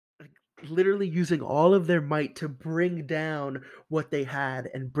literally using all of their might to bring down what they had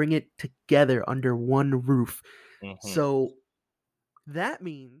and bring it together under one roof. Hmm. So that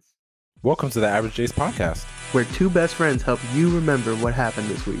means Welcome to the Average J's podcast. where two best friends help you remember what happened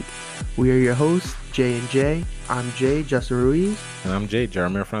this week. We are your hosts, Jay and Jay. I'm Jay, Justin Ruiz. And I'm Jay,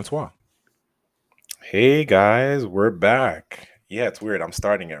 Jeremy Francois. Hey guys, we're back. Yeah, it's weird. I'm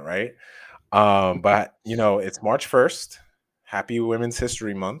starting it, right? But it's March 1st. Happy Women's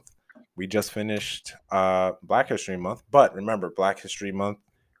History Month. We just finished Black History Month. But remember, Black History Month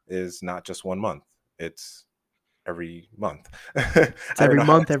is not just 1 month. It's every month. I It's don't every know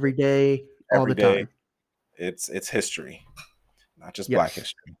how to month, every day, all every the day. time. It's history, not just Black Yes.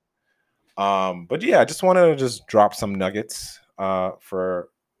 history. But yeah, I just want to just drop some nuggets for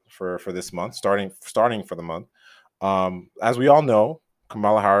this month, starting for the month. As we all know,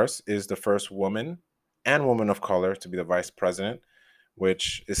 Kamala Harris is the first woman and woman of color to be the vice president,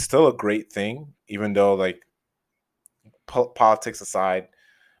 which is still a great thing, even though like politics aside,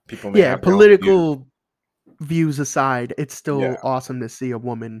 people may Yeah, have their own views. political views aside, it's Yeah, still awesome to see a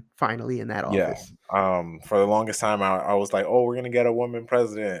woman finally in that yeah. office. For the longest time, I was like, oh, we're gonna get a woman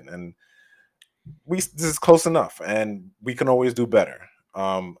president, and this is close enough, and we can always do better.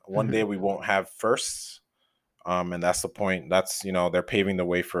 One day Mhm. we won't have firsts, and that's the point. That's they're paving the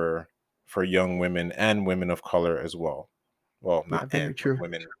way for young women and women of color as well. Well, Yeah, not very and but true.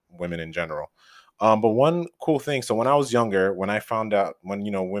 women in general. But one cool thing. So when I was younger, when I found out when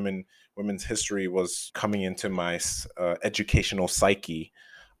women's history was coming into my educational psyche,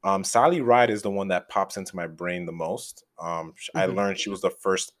 Sally Ride is the one that pops into my brain the most. I Mhm. learned she was the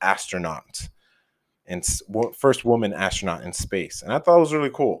first astronaut and first woman astronaut in space, and I thought it was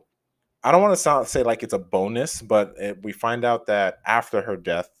really cool. I don't want to say like it's a bonus, but we find out that after her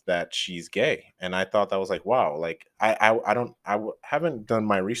death that she's gay, and I thought that was like wow. Like haven't done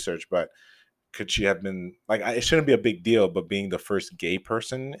my research, but could she have been like it shouldn't be a big deal, but being the first gay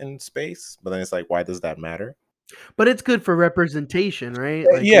person in space, but then it's like why does that matter? But it's good for representation, right?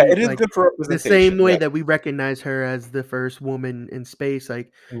 Like Yeah, we it is like good for the representation. same way Yeah, that we recognize her as the first woman in space.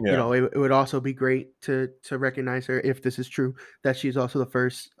 Like, yeah, it would also be great to recognize her, if this is true, that she's also the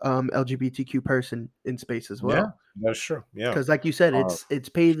first LGBTQ person in space as yeah. well. That's true. Yeah, Because, like you said, uh, it's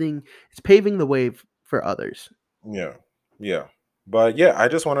paving the way for others. yeah, yeah. But yeah, I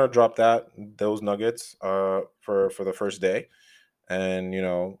just want to drop those nuggets for the first day, and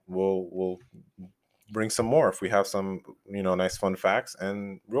we'll bring some more if we have some nice fun facts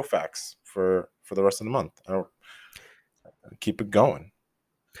and real facts for the rest of the month. I'll keep it going.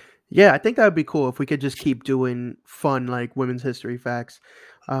 Yeah, I think that would be cool if we could just keep doing fun like women's history facts.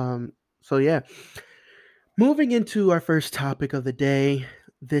 Um, so yeah, moving into our first topic of the day.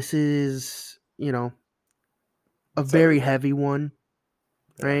 This is, a It's very everyone. heavy one,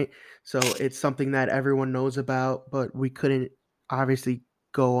 Yeah. right? So it's something that everyone knows about, but we couldn't obviously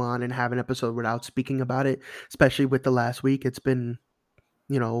go on and have an episode without speaking about it, especially with the last week. It's been,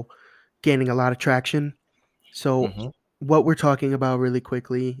 you know, gaining a lot of traction. So Hmm. what we're talking about really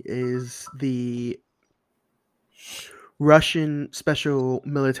quickly is the Russian special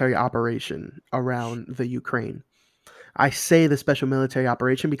military operation around the Ukraine. I say the special military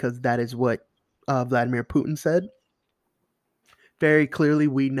operation because that is what Vladimir Putin said. Very clearly,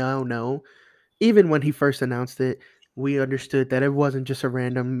 we now know, even when he first announced it, we understood that it wasn't just a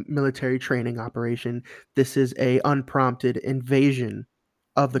random military training operation. This is a unprompted invasion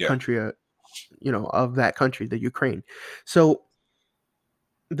of the Yeah. country, of that country, the Ukraine. So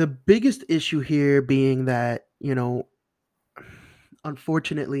the biggest issue here being that,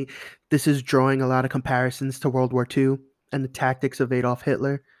 unfortunately, this is drawing a lot of comparisons to World War II and the tactics of Adolf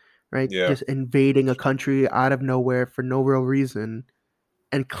Hitler, right? Yeah. Just invading a country out of nowhere for no real reason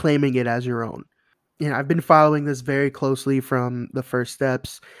and claiming it as your own. I've been following this very closely from the first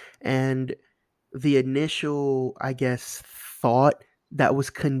steps, and the initial, I guess, thought that was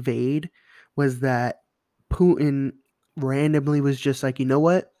conveyed was that Putin randomly was just like, you know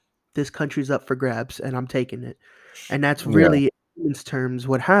what? This country's up for grabs and I'm taking it. And that's Yeah. really, in terms,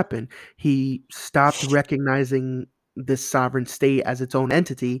 what happened. He stopped recognizing this sovereign state as its own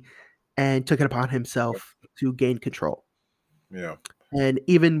entity and took it upon himself to gain control. Yeah. And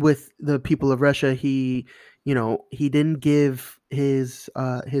even with the people of Russia, he didn't give his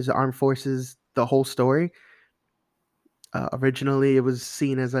armed forces the whole story. Originally, it was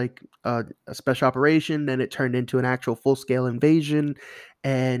seen as like a special operation, then it turned into an actual full scale invasion,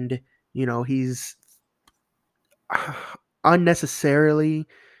 and he's unnecessarily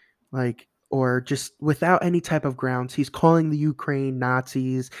like or just without any type of grounds. He's calling the Ukraine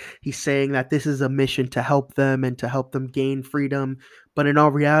Nazis. He's saying that this is a mission to help them and to help them gain freedom. But in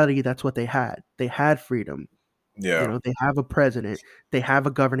all reality, that's what they had. They had freedom. You Yeah. know, they have a president, they have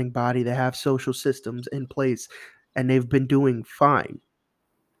a governing body, they have social systems in place, and they've been doing fine.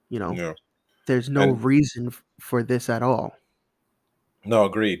 You know, Yeah. there's no And reason for this at all. no,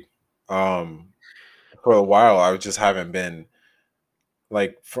 agreed. Um, for a while, I just haven't been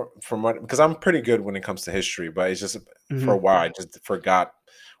like from what, because I'm pretty good when it comes to history, but it's just for a Hmm. while I just forgot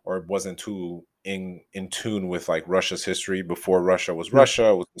or wasn't too in tune with like Russia's history. Before Russia was Yep. Russia,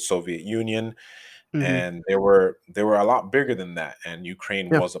 it was the Soviet Union, Hmm. and they were a lot bigger than that, and Ukraine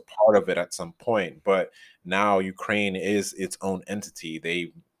Yeah. was a part of it at some point. But now Ukraine is its own entity.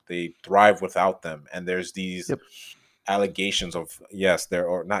 They thrive without them, and there's these Yep. allegations of, yes, they're,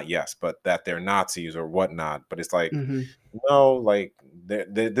 or not yes, but that they're Nazis or whatnot. But it's like, Hmm. no, like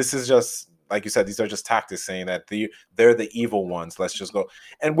this is just like you said, these are just tactics saying that they're the evil ones. Let's just go,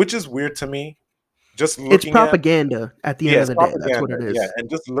 and which is weird to me. Just It's looking at, propaganda at the end of yes, the day. That's what propaganda, it yeah, is. and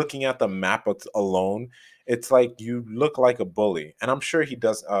just looking at the map alone, it's like you look like a bully, and I'm sure he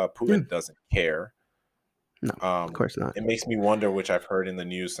does. Yeah. Putin doesn't care. No, of course not. It makes me wonder, which I've heard in the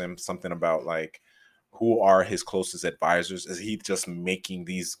news, something about like who are his closest advisors? Is he just making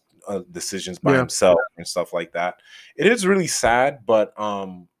these decisions by Yeah. himself and stuff like that? It is really sad, but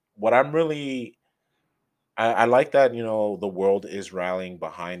what I'm really, I like that, the world is rallying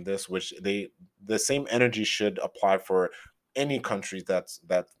behind this, which the same energy should apply for any country that's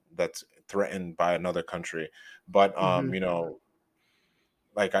threatened by another country. But Hmm.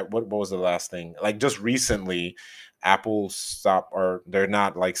 like what was the last thing? Like just recently, Apple stopped, or they're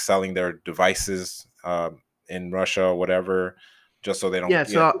not like selling their devices in Russia or whatever, just so they don't Yeah.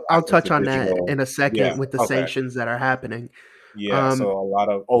 So get I'll access touch to on that digital. in a Yeah. second with the Okay. sanctions that are happening. Yeah. Um. So a lot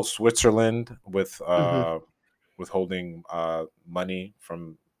of, Switzerland with Hmm. withholding money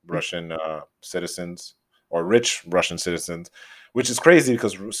from Russian citizens, or rich Russian citizens, which is crazy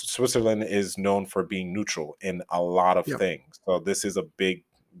because Switzerland is known for being neutral in a lot of Yep. things. So this is a big,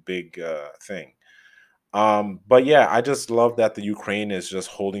 big thing. But yeah, I just love that the Ukraine is just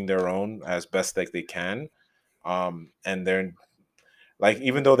holding their own as best like they can. And they're like,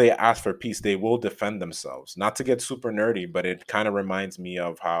 even though they ask for peace, they will defend themselves. Not to get super nerdy, but it kind of reminds me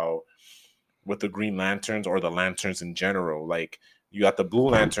of how with the Green Lanterns or the Lanterns in general, like you got the Blue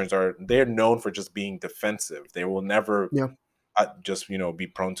Lanterns, they're known for just being defensive. They will never Yeah. just be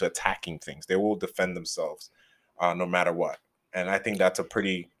prone to attacking things. They will defend themselves no matter what. And I think that's a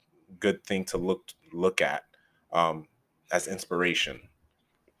pretty good thing to look at um, as inspiration.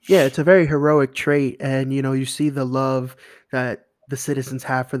 Yeah, it's a very heroic trait, and you see the love that the citizens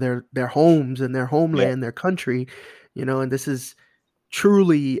have for their homes and their Yeah. homeland, their country, and this is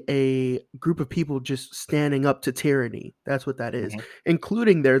truly a group of people just standing up to tyranny. That's what that is, Hmm.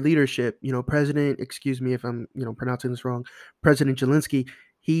 including their leadership. President, excuse me if I'm, pronouncing this wrong, President Zelensky,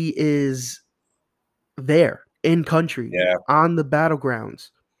 he is there in country Yeah. on the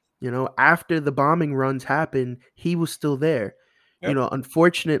battlegrounds. After the bombing runs happened, he was still there. Yep.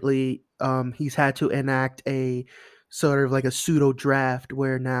 Unfortunately, he's had to enact a sort of like a pseudo draft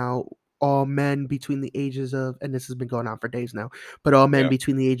where now all men between the ages of, and this has been going on for days now, but all men Yeah.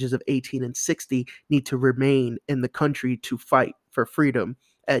 between the ages of 18 and 60 need to remain in the country to fight for freedom.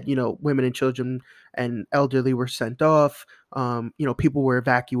 And women and children and elderly were sent off. People were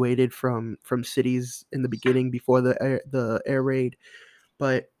evacuated from cities in the beginning before the air raid.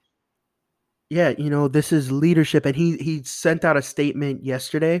 But yeah, this is leadership, and he sent out a statement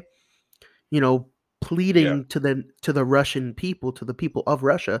yesterday, you know, Yeah. pleading to the Russian people, to the people of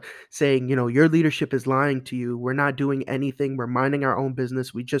Russia, saying, your leadership is lying to you. We're not doing anything. We're minding our own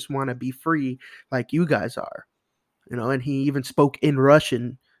business. We just want to be free, like you guys are. And he even spoke in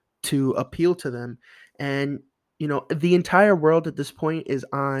Russian to appeal to them. And the entire world at this point is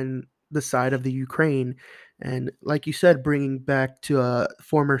on the side of the Ukraine. And like you said, bringing back to a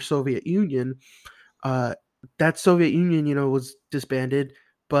former Soviet Union, uh, that Soviet Union, was disbanded,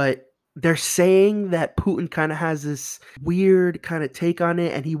 but they're saying that Putin kind of has this weird kind of take on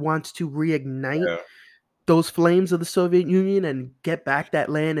it, and he wants to reignite Yeah. those flames of the Soviet Union and get back that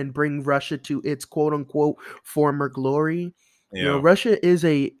land and bring Russia to its quote unquote former glory. Yeah. Russia is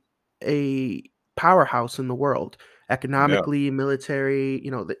a powerhouse in the world, Yeah. economically, military,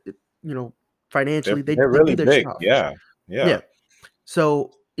 you know, financially, they They're they do really their big. stuff. Yeah. Yeah. Yeah.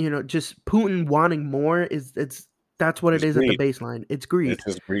 So, just Putin wanting more that's what it It's is at the greed. baseline. It's It's greed.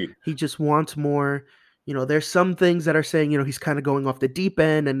 just greed. He just wants more. There's some things that are saying, he's kind of going off the deep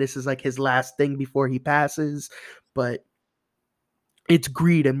end and this is like his last thing before he passes, but it's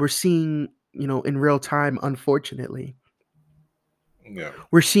greed, and we're seeing in real time, unfortunately. Yeah.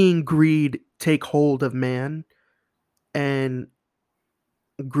 We're seeing greed take hold of man, and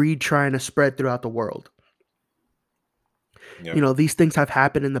greed trying to spread throughout the world. Yep. These things have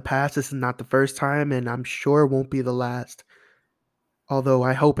happened in the past. This is not the first time, and I'm sure it won't be the last. Although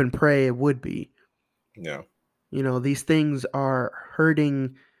I hope and pray it would be. Yeah. These things are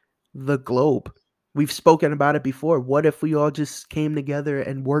hurting the globe. We've spoken about it before. What if we all just came together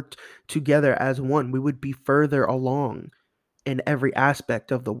and worked together as one? We would be further along in every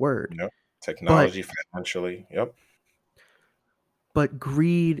aspect of the word. Yep. But Technology, financially. Yep.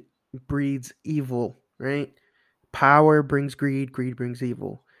 greed breeds evil, right? Power brings greed, greed brings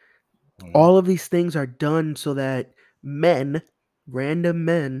evil. Hmm. All of these things are done so that men, random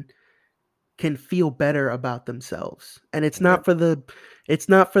men, can feel better about themselves. And Yep. it's not for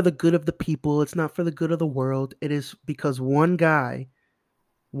the good of the people, it's not for the good of the world. It is because one guy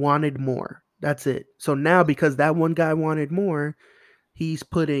wanted more. That's it. So now because that one guy wanted more, he's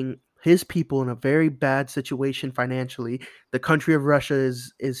putting his people in a very bad situation financially. The country of Russia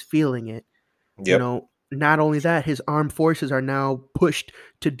is feeling it. Yep. Not only that, his armed forces are now pushed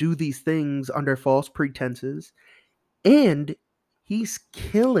to do these things under false pretenses, and he's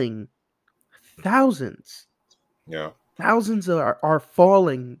killing thousands. Yeah. Thousands are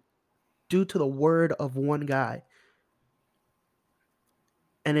falling due to the word of one guy,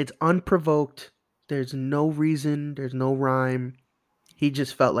 and it's unprovoked. There's no reason, there's no rhyme. He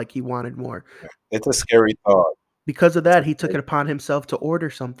just felt like he wanted more. It's a scary thought. Because of It's that, a he took scary. it upon himself to order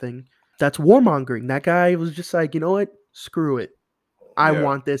something. That's warmongering. That guy was just like, you know what? Screw it. I Yeah.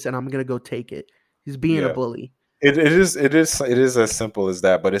 want this and I'm going to go take it. He's being a Yeah. bully. It is as simple as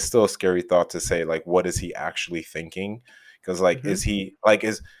that, but it's still a scary thought to say, like, what is he actually thinking? Because, like, Hmm. is he like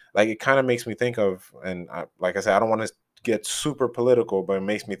is like it kind of makes me think of, and like I said, I don't want to get super political, but it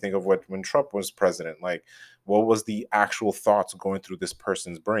makes me think of what when Trump was president. Like, what was the actual thoughts going through this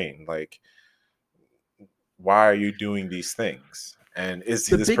person's brain? Like, why are you doing these things? And is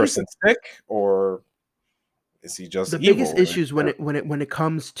he The this biggest person sick, or is he just the biggest evil? issues when it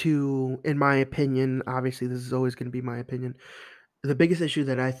comes to, in my opinion, obviously this is always going to be my opinion. The biggest issue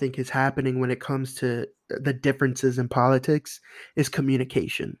that I think is happening when it comes to the differences in politics is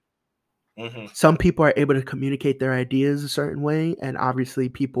communication. Hmm. Some people are able to communicate their ideas a certain way, and obviously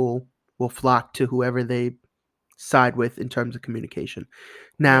people will flock to whoever they side with in terms of communication. Yeah.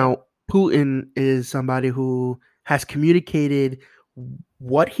 Now, Putin is somebody who has communicated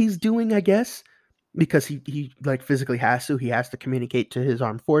what he's doing, I guess, because he like physically has to. He has to communicate to his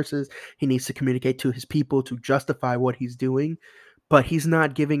armed forces. He needs to communicate to his people to justify what he's doing, but he's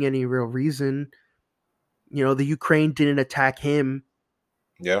not giving any real reason. The Ukraine didn't attack him.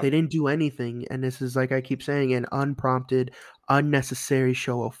 Yeah. They didn't do anything, and this is, like I keep saying, an unprompted, unnecessary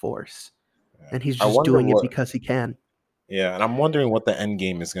show of force. Yeah. And he's I just wonder doing it what. because he can. Yeah, and I'm wondering what the end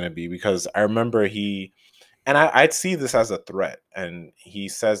game is going to be, because I remember and I'd see this as a threat, and he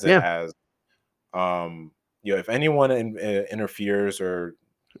says it Yeah. as, um, if anyone interferes, or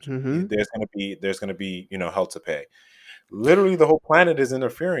Hmm. there's going to be hell to pay. Literally, the whole planet is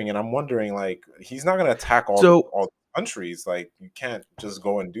interfering, and I'm wondering, like, he's not going to attack So all the countries. Like, you can't just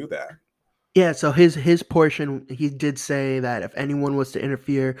go and do that. yeah, so his portion, he did say that if anyone was to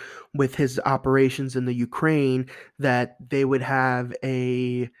interfere with his operations in the Ukraine, that they would have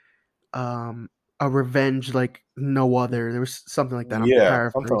um a revenge like no other. There was something like that. I'm Yeah,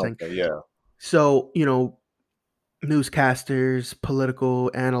 something like paraphrasing. that. Yeah. So, newscasters,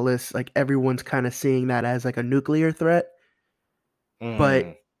 political analysts, like everyone's kind of seeing that as like a nuclear threat,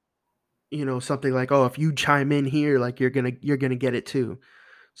 but Mm, something like, oh, if you chime in here, like you're gonna get it too.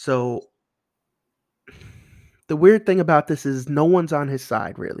 So the weird thing about this is no one's on his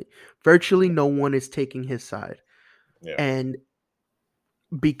side really. Virtually no one is taking his side. yeah. And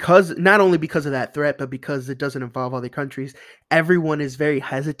because not only because of that threat, but because it doesn't involve other countries, everyone is very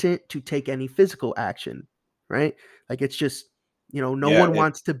hesitant to take any physical action, right? Like it's just, no Yeah. one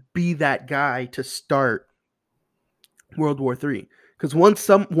wants to be that guy to start World War III. Because once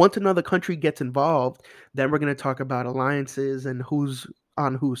another country gets involved, then we're going to talk about alliances and who's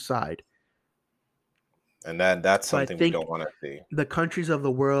on whose side. And that's So I something we don't think want to see. the countries of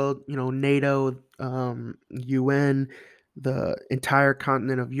the world, NATO, UN, the entire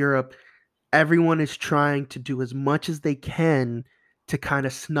continent of Europe, everyone is trying to do as much as they can to kind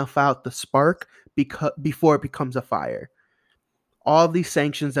of snuff out the spark before it becomes a fire. All these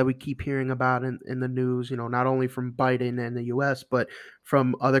sanctions that we keep hearing about in the news, not only from Biden and the US, but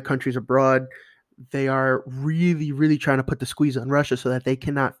from other countries abroad, they are really, really trying to put the squeeze on Russia so that they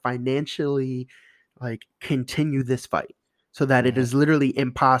cannot financially like continue this fight. So that it Hmm. is literally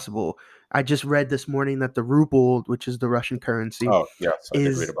impossible. I just read this morning that the ruble, which is the Russian currency, Oh, yes, I did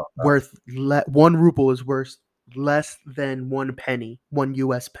read is about that. worth 1 ruble is worth less than 1 penny, 1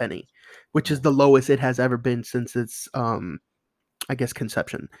 U.S. penny, which is the lowest it has ever been since its I guess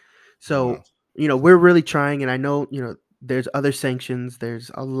conception. Mm, So, we're really trying, and I know, there's other sanctions.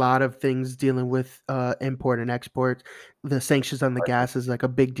 There's a lot of things dealing with import and export. The sanctions on the gas is like a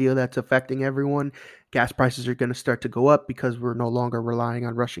big deal that's affecting everyone. Gas prices are going to start to go up because we're no longer relying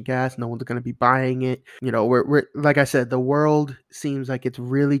on Russian gas. No one's going to be buying it. We're like I said, the world seems like it's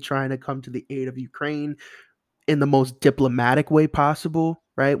really trying to come to the aid of Ukraine in the most diplomatic way possible,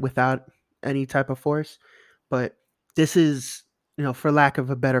 right? Without any type of force. But this is, for lack of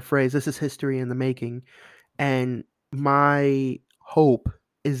a better phrase, this is history in the making. And my hope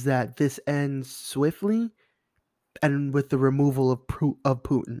is that this ends swiftly and with the removal of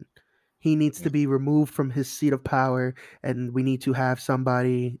Putin. He needs to be removed from his seat of power, and we need to have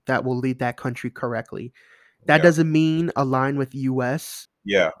somebody that will lead that country correctly. That yeah. doesn't mean align with US.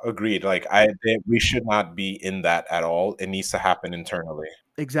 Yeah, agreed. Like we should not be in that at all. It needs to happen internally.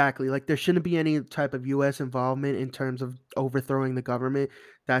 Exactly. Like there shouldn't be any type of US involvement in terms of overthrowing the government.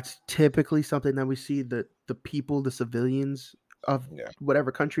 That's typically something that we see the people, the civilians of Yeah,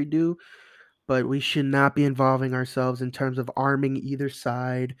 whatever country do, but we should not be involving ourselves in terms of arming either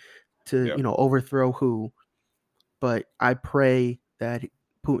side to, yeah, overthrow who. But I pray that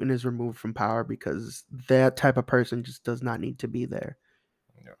Putin is removed from power because that type of person just does not need to be there,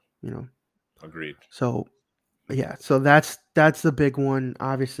 yeah. you know. Agreed. So yeah, so that's the big one.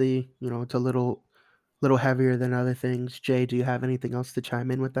 Obviously, it's a little heavier than other things. Jay, do you have anything else to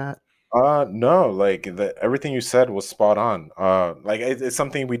chime in with that? No, like everything you said was spot on. Like it's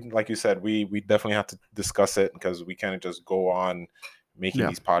something we, like you said, we definitely have to discuss it because we can't just go on making Yeah,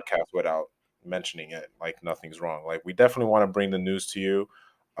 these podcasts without mentioning it. Like nothing's wrong. Like we definitely want to bring the news to you,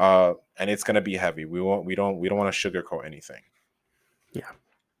 and it's gonna be heavy. We don't want to sugarcoat anything. yeah,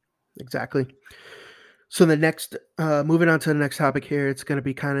 exactly. So the next, moving on to the next topic here, it's going to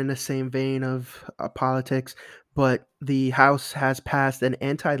be kind of in the same vein of politics, but the House has passed an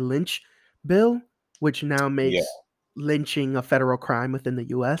anti-lynch bill, which now Yeah, makes lynching a federal crime within the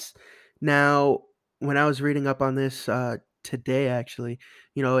U.S. Now, when I was reading up on this today, actually,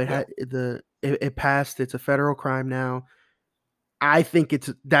 it yeah, had it passed. It's a federal crime now. I think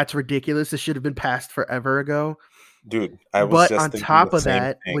that's ridiculous. It should have been passed forever ago. dude. I was But just on thinking the top of same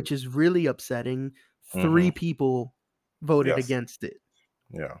that, thing. which is really upsetting, Mm-hmm. 3 people voted Yes. against it.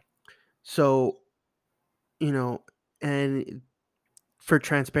 Yeah. So, you know, and for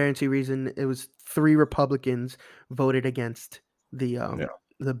transparency reason, it was 3 Republicans voted against the Yeah. um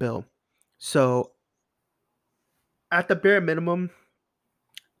the bill. So, at the bare minimum,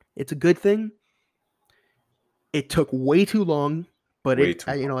 it's a good thing. It took way too long, but Way too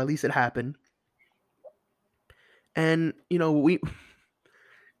long. at least it happened. And, we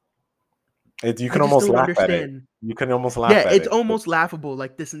You I can just almost don't laugh at it. understand. You can almost Yeah, laugh at it's it. almost laughable.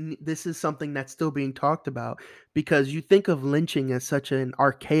 Like this is something that's still being talked about because you think of lynching as such an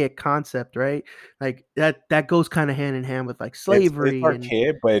archaic concept, right? Like that goes kind of hand in hand with like It's slavery and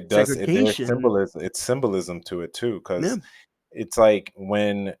archaic, but there's segregation. symbolism to it too, Yeah. because it's like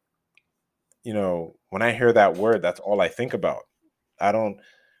when I hear that word, that's all I think about. I don't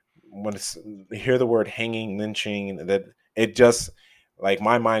when it's hear the word hanging, lynching, that it just like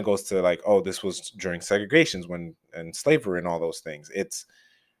my mind goes to like, oh, this was during segregations when and slavery and all those things. It's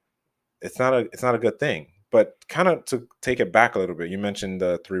not a good thing. But kind of to take it back a little bit, you mentioned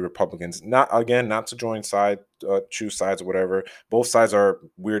the 3 Republicans. Not to choose sides or whatever. Both sides are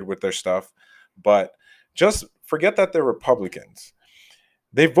weird with their stuff, but just forget that they're Republicans.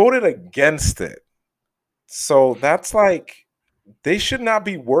 They voted against it, so that's like they should not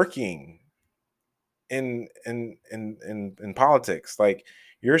be working in politics. Like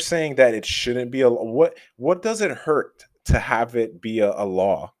you're saying that it shouldn't be what does it hurt to have it be a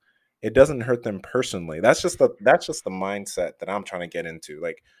law? It doesn't hurt them personally. That's just the mindset that I'm trying to get into.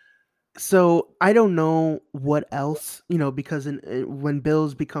 Like, So I don't know what else, because when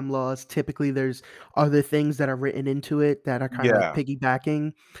bills become laws, typically there's other things that are written into it that are kind of like yeah,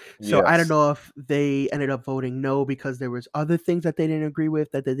 piggybacking. So I don't yes, know if they ended up voting no because there was other things that they didn't agree with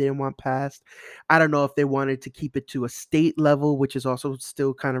that they didn't want passed. I don't know if they wanted to keep it to a state level, which is also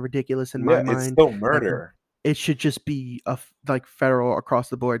still kind of ridiculous in my yeah, it's mind. still Like murder. it should just be like federal across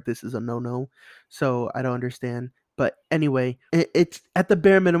the board. This is a no. So I don't understand. But anyway, it's at the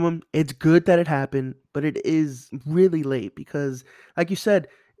bare minimum. It's good that it happened, but it is really late because, like you said,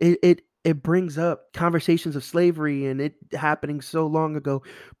 it brings up conversations of slavery and it happening so long ago.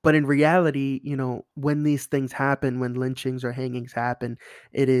 But in reality, when these things happen, when lynchings or hangings happen,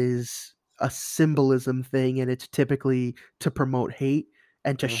 it is a symbolism thing, and it's typically to promote hate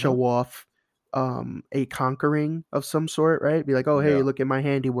and to Hmm. show off a conquering of some sort, right? Be like, oh, hey, Yeah. look at my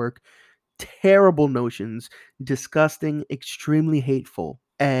handiwork. Terrible notions, disgusting, extremely hateful.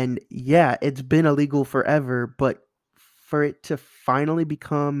 And yeah, it's been illegal forever, but for it to finally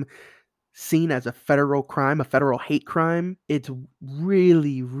become seen as a federal crime, a federal hate crime, it's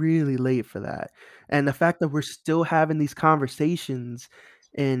really, really late for that. And the fact that we're still having these conversations,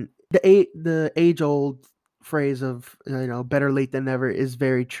 and the age old phrase of better late than never is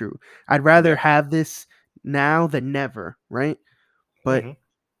very true. I'd rather Yeah. have this now than never, right? But Hmm.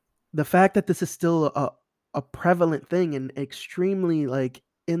 the fact that this is still a prevalent thing and extremely like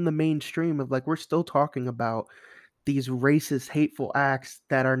in the mainstream of like we're still talking about these racist, hateful acts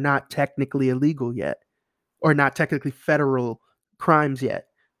that are not technically illegal yet, or not technically federal crimes yet.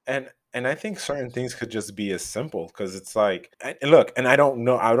 And I think certain things could just be as simple because it's like, and look, and I don't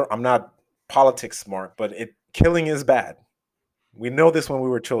know, I'm not politics smart, but killing is bad. We know this when we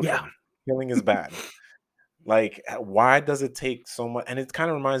were Yeah, children. Killing is bad. Like, why does it take so much? And it kind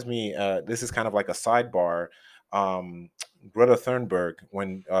of reminds me. This is kind of like a sidebar. Um, Greta Thunberg,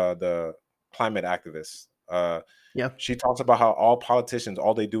 when the climate activist, yeah, she talks about how all politicians,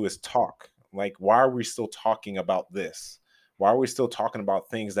 all they do is talk. Like, why are we still talking about this? Why are we still talking about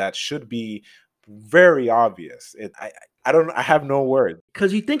things that should be very obvious? I don't. I have no word.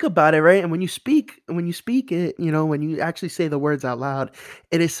 because you think about it, right? And when you speak it, when you actually say the words out loud,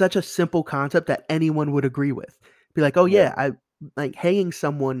 it is such a simple concept that anyone would agree with. Be like, oh Yeah. yeah, I like hanging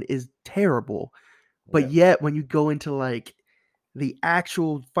someone is terrible. But Yeah. yet, when you go into like the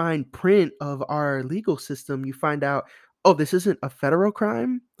actual fine print of our legal system, you find out, oh, this isn't a federal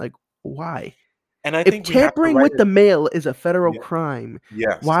crime. Like, why? And I If think we have to tampering write with it. the mail is a federal Yeah. crime,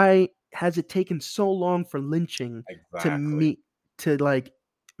 Yes. why has it taken so long for lynching to Exactly. meet to like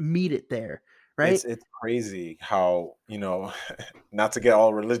meet it there, right? It's crazy how, not to get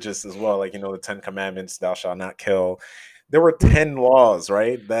all religious as well, like, the 10 commandments, thou shalt not kill. There were Mm. 10 laws,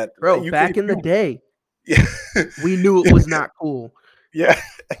 right? That Bro, you could, back if in the you, day, yeah, we knew it was not cool. yeah,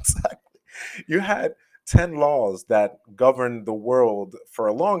 exactly. You had 10 laws that governed the world for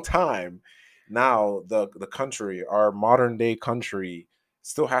a long time. Now the country, our modern day country,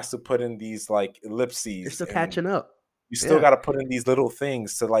 still has to put in these like They're ellipses, still and catching up. you still Yeah. got to put in these little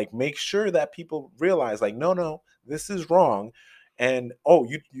things to like make sure that people realize like, no, no, this is wrong. And oh,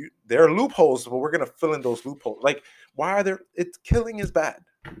 you there are loopholes, but we're gonna fill in those loopholes. Like, why are there, it's killing is bad.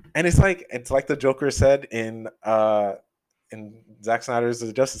 And it's like the Joker said in Zack Snyder's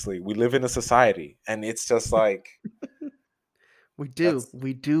The Justice League, we live in a society. And it's just like, We do. that's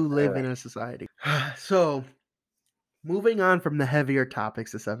We do live in a society. So, moving on from the heavier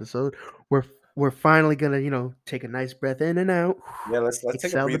topics this episode, we're we're finally gonna, take a nice breath in and out, yeah, let's take a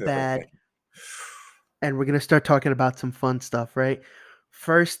excel the breather for a bad, second. and we're gonna start talking about some fun stuff, right?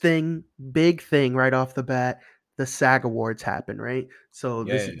 First thing, big thing right off the bat, the SAG Awards happen, right? So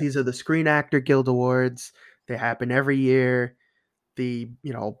Yeah. these are the Screen Actor Guild Awards. They happen every year. The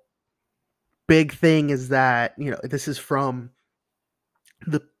big thing is that this is from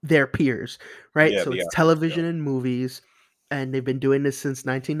their peers, right? Yeah, So the it's Oscars, yeah. television and movies, and they've been doing this since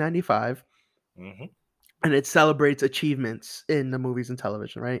 1995, Hmm. and it celebrates achievements in the movies and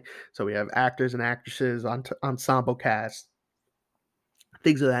television, right? So we have actors and actresses, ensemble cast,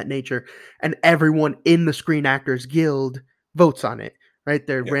 things of that nature, and everyone in the Screen Actors Guild votes on it, right?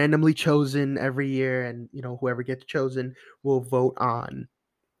 They're Yeah. randomly chosen every year, and whoever gets chosen will vote on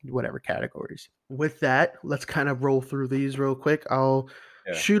whatever categories. With that, let's kind of roll through these real quick. I'll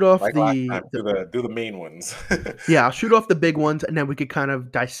Yeah. shoot off Like last time, the do the main ones. Yeah, I'll shoot off the big ones and then we could kind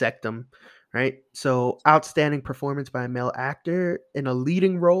of dissect them, right? So, outstanding performance by a male actor in a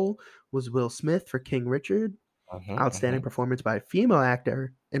leading role was Will Smith for King Richard. Hmm. Outstanding Hmm. performance by a female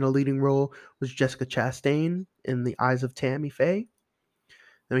actor in a leading role was Jessica Chastain in The Eyes of Tammy Faye.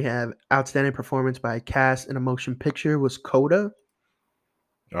 Then we have outstanding performance by a cast in a motion picture was Coda.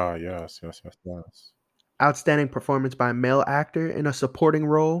 Oh, yes, yes, yes, yes. Outstanding performance by a male actor in a supporting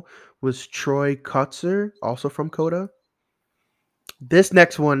role was Troy Kotzer, also from Coda. This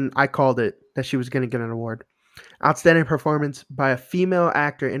next one, I called it that she was going to get an award. Outstanding performance by a female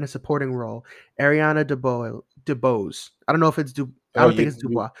actor in a supporting role, Ariana DeBose. I don't know if it's I Oh, don't think it's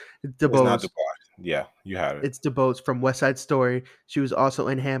Dubois. It's it's not DeBose. Dubois. Yeah, you had it. It's DeBose from West Side Story. She was also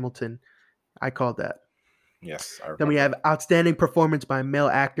in Hamilton. I called that. Yes, I Then we remember. have outstanding performance by a male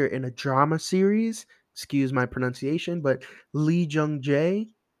actor in a drama series. Excuse my pronunciation, but Lee Jung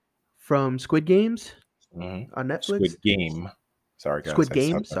Jae from Squid Games Hmm. on Netflix. Squid Game. Sorry, guys. Squid I said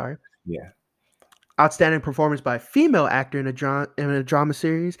Game, that. sorry. Yeah. Outstanding performance by a female actor in a drama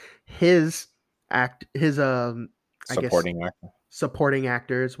series. His his I guess Supporting actor. supporting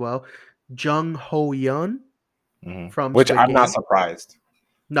actor as well. Jung Ho Yeon from Which Squid I'm not Game. surprised.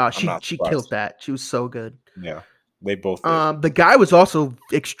 No, I'm not she killed surprised. that. She was so good. Yeah, they both did. The guy was also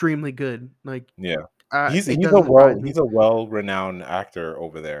extremely good. Like, Yeah. it doesn't surprise me. He's a well renowned actor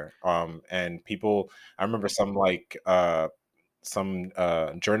over there. And people, I remember some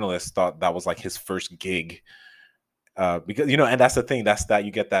journalists thought that was like his first gig. Because and that's the thing, that's that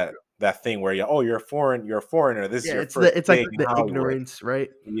you get that thing where you're a foreigner, this is Yeah, your first it's like gig in the Hollywood. ignorance, right?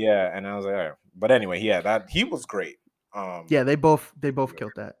 Yeah, and I was like, all right. But anyway, yeah, that he was great. Yeah, they both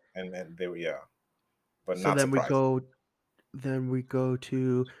killed that. And they were, yeah, but So not surprised. then we go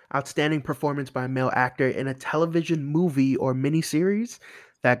to outstanding performance by a male actor in a television movie or miniseries.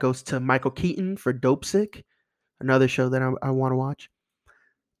 That goes to Michael Keaton for Dope Sick, another show that I want to watch.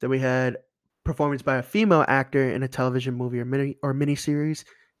 Then we had performance by a female actor in a television movie or miniseries.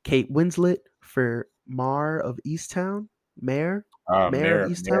 Kate Winslet for Mar of Easttown, Mayor of Mayor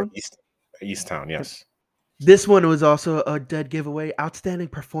Easttown. Easttown, Yep. yes. This one was also a dead giveaway. Outstanding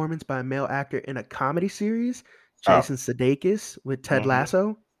performance by a male actor in a comedy series. Oh, Jason Sudeikis with Ted hmm.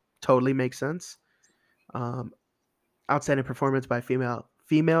 Lasso. Totally makes sense. Um, Outstanding performance by a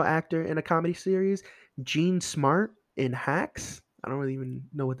female actor in a comedy series. Jean Smart in Hacks. I don't really even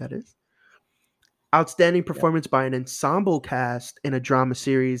know what that is. Outstanding Yeah, performance by an ensemble cast in a drama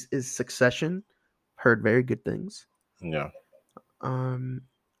series is Succession. Heard very good things. yeah. Um,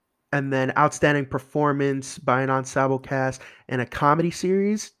 and then outstanding performance by an ensemble cast in a comedy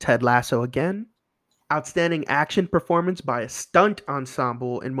series, Ted Lasso again. Outstanding action performance by a stunt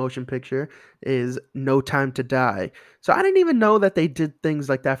ensemble in motion picture is No Time to Die. So I didn't even know that they did things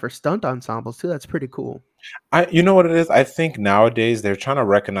like that for stunt ensembles too. That's pretty cool. You know what it is? I think nowadays they're trying to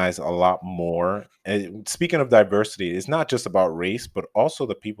recognize a lot more. Speaking of diversity, it's not just about race, but also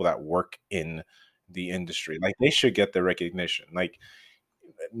the people that work in the industry. Like they should get the recognition. Like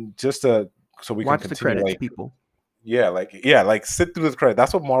just so we can Watch the continue. credits, Like people. like sit through the credit.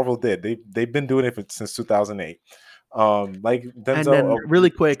 That's what Marvel did. They've been doing it since 2008. Like And Denzel. then really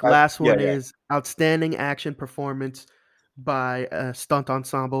quick, last Yeah, one yeah, is outstanding action performance by a stunt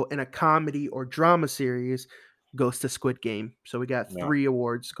ensemble in a comedy or drama series goes to Squid Game. So we got yeah, 3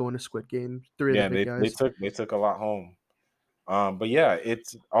 awards going to Squid Game. Three of the yeah. big They guys. took a lot home. But yeah,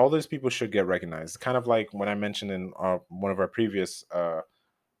 it's all those people should get recognized. Kind of like when I mentioned in one of our previous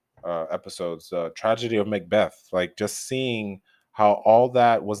episodes, tragedy of Macbeth. Like just seeing how all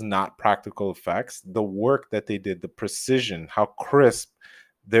that was not practical effects, the work that they did, the precision, how crisp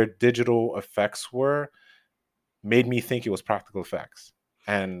their digital effects were, made me think it was practical effects.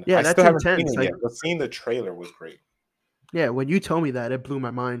 And Yeah, I that's still haven't seen intense. it Like, yet, but seeing the trailer was great. yeah, when you told me that, it blew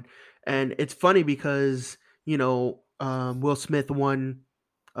my mind. And it's funny because, Will Smith won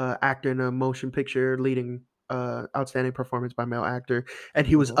actor in a motion picture leading outstanding performance by male actor, and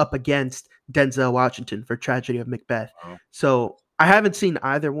he was Hmm. up against Denzel Washington for Tragedy of Macbeth. Wow. So I haven't seen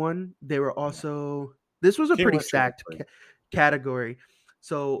either one. They were Yeah. also this was a King pretty Richard was stacked great. category.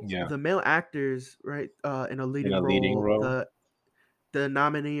 So Yeah. the male actors, right, in a In leading a leading role, role. the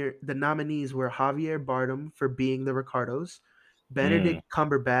nominees were Javier Bardem for Being the Ricardos, Mm, Benedict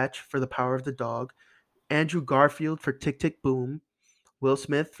Cumberbatch for The Power of the Dog, Andrew Garfield for Tick Tick Boom, Will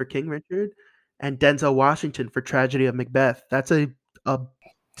Smith for King Richard, and Denzel Washington for Tragedy of Macbeth. That's a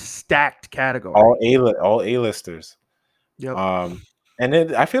stacked category. all A-listers. Yep. Um, and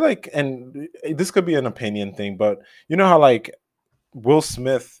then I feel like, and this could be an opinion thing, but you know how like Will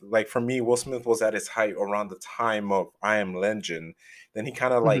Smith, like for me, Will Smith was at his height around the time of I Am Legend. Then he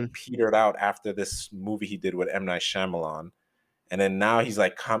kind of Hmm. like petered out after this movie he did with M. Night Shyamalan. And then now he's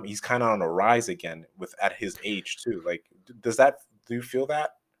like he's kind of on a rise again with at his age too. Like, do you feel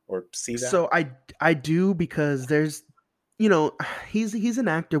that or see that? So I do because there's you know he's an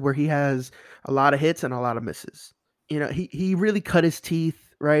actor where he has a lot of hits and a lot of misses. He really cut his teeth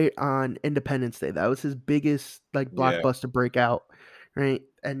right on Independence Day. That was his biggest like Yeah, blockbuster breakout, right?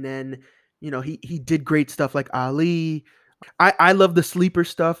 And then he did great stuff like Ali. I love the sleeper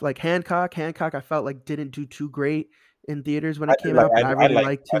stuff like Hancock. Hancock I felt like didn't do too great in theaters when I it did came out, but I really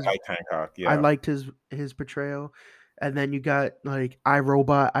liked I his like Hancock. I Yeah, liked his portrayal. And then you got like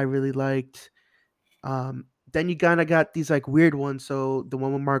iRobot I really liked. Then you kind of got these like weird ones. So the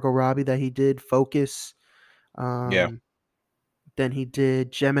one with Margot Robbie that he did, Focus. yeah, Um, then he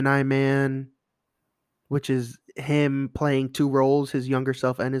did Gemini Man, which is him playing two roles, his younger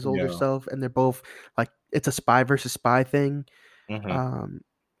self and his older yeah. self, and they're both like it's a spy versus spy thing. Hmm. Um,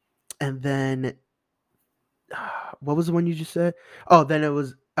 and then what was the one you just said? Oh, then it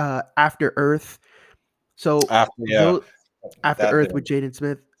was After Earth. So After yeah, those After that Earth with didn't. Jaden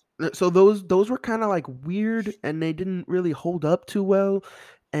Smith. So those were kind of like weird and they didn't really hold up too well.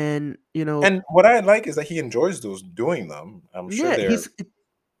 And And what I like is that he enjoys those doing them. I'm sure yeah, they're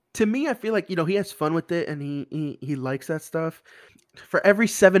to me, I feel like he has fun with it and he likes that stuff. For every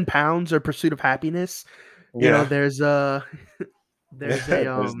 7 pounds or Pursuit of Happiness, yeah. there's there's a there's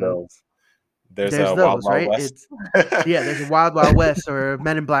those. There's there's a Wild those, Wild right? West. It's Yeah, there's a Wild Wild West or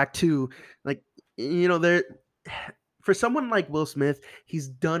Men in Black 2. Like, there for someone like Will Smith, he's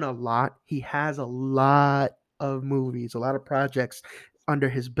done a lot. He has a lot of movies, a lot of projects under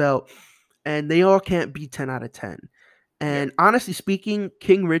his belt, and they all can't be 10 out of 10. Yeah, And honestly speaking,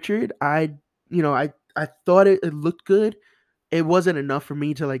 King Richard, I thought it looked good. It wasn't enough for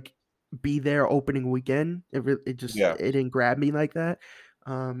me to like be there opening weekend. yeah, It didn't grab me like that.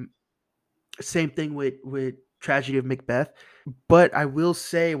 Um, Same thing with Tragedy of Macbeth. But I will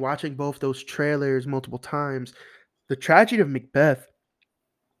say, watching both those trailers multiple times, the Tragedy of Macbeth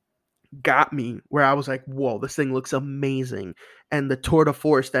got me where I was like, whoa, this thing looks amazing. And the tour de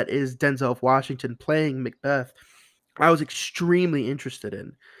force that is Denzel Washington playing Macbeth, I was extremely interested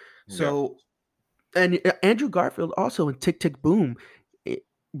in. yeah, So, and Andrew Garfield also in Tick Tick Boom, eh,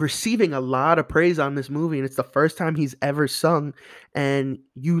 receiving a lot of praise on this movie. And it's the first time he's ever sung. And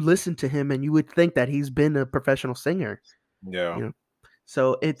you listen to him and you would think that he's been a professional singer, yeah. you know?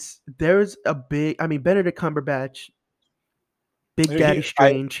 So there's a big, I mean, Benedict Cumberbatch, Big Daddy I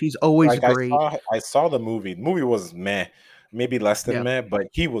Strange, he's always like great. I saw the movie. The movie was meh, maybe less than Yeah. meh, but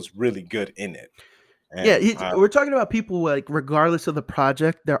he was really good in it. Yeah, And we're talking about people like regardless of the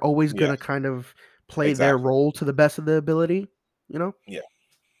project, they're always yeah, gonna kind of play their exactly. role to the best of their ability, you know. Yeah,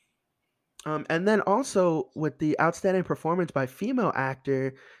 And then also with the outstanding performance by female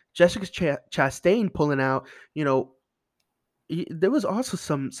actor Jessica Chastain pulling out, you know, there was also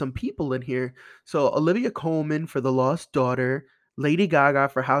some people in here. So Olivia Colman for The Lost Daughter, Lady Gaga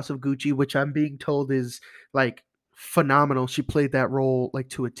for House of Gucci, which I'm being told is like phenomenal. She played that role like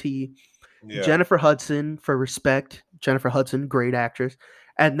to a T. yeah. Jennifer Hudson for Respect. Jennifer Hudson, great actress.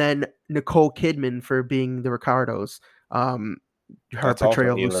 And then Nicole Kidman for being the Ricardos. Um, her That's also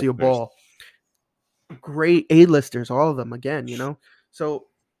portrayal of Lucille A-listers. Ball. Great A-listers, all of them again, So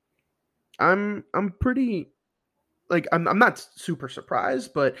I'm pretty like I'm not super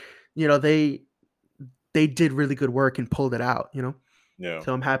surprised, but you know, they did really good work and pulled it out. Yeah.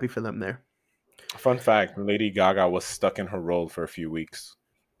 So I'm happy for them there. Fun fact: Lady Gaga was stuck in her role for a few weeks.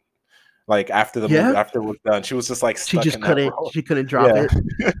 Like after the movie, Yeah, after it was done, she was just like she stuck just in that couldn't role. she couldn't drop Yeah,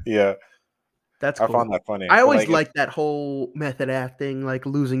 it. yeah. That's I cool. found that funny, I but always like it's liked that whole method acting, like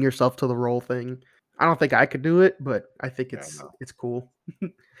losing yourself to the role thing. I don't think I could do it, but I think yeah, it's no. it's cool.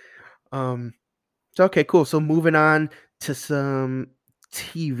 um so okay, cool. So moving on to some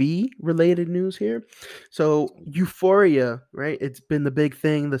TV related news here. So Euphoria, right? It's been the big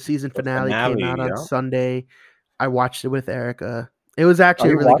thing. The season The finale came out finale, on yeah. Sunday. I watched it with Erica. It was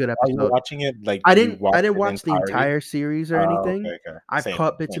actually a really good Are you episode. watching it like I you didn't I watched didn't it watch the entirety? entire series or anything. Okay, okay. I've Same,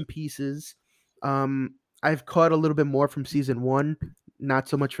 caught bits same. and pieces. I've caught a little bit more from season 1, not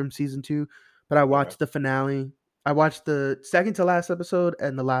so much from season 2, but I Okay, watched the finale. I watched the second to last episode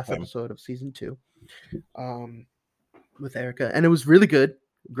and the last same. episode of season 2. Um with Erica, and it was really good.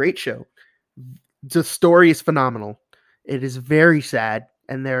 Great show. The story is phenomenal. It is very sad,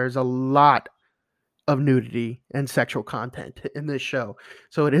 and there's a lot of nudity and sexual content in this show.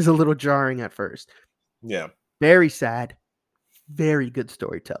 So it is a little jarring at first. Yeah, Very sad, very good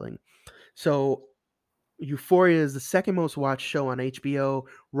storytelling. So Euphoria is the second most watched show on HBO,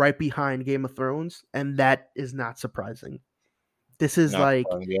 right behind Game of Thrones, and that is not surprising. This is not like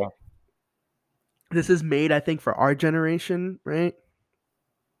fun. Yeah, this is made, I think, for our generation, right?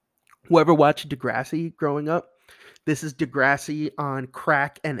 Whoever watched Degrassi growing up, this is Degrassi on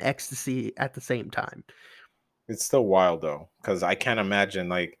crack and ecstasy at the same time. it's still wild though, because I can't imagine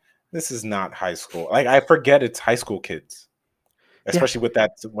like this is not high school. Like I forget it's high school kids, Yeah, especially with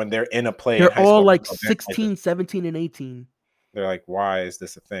that when they're in a play in they're high all school. like Oh, they're like this. 16, 17, and 18. They're like, why is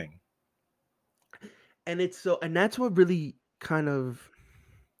this a thing? And that's what really kind of,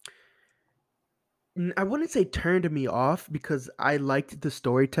 I wouldn't say turned me off because I liked the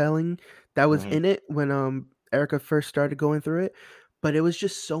storytelling that was Hmm. in it when Erica first started going through it, but it was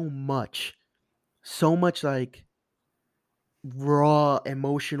just so much like raw,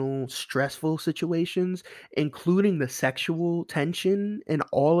 emotional, stressful situations, including the sexual tension in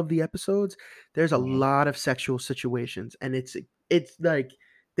all of the episodes. There's a Hmm. lot of sexual situations, and it's like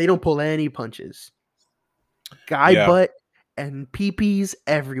they don't pull any punches. Guy Yeah. butt and peepees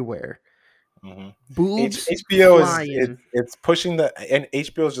everywhere, Hmm. boobs HBO is flying. it's pushing the and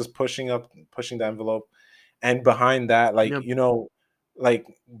HBO is just pushing the envelope. And behind that, like, Yeah. you know, like,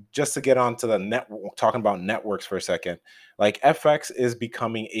 just to get onto the network, talking about networks for a second, like FX is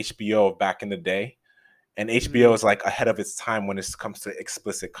becoming HBO back in the day, and HBO Mhm. is like ahead of its time when it comes to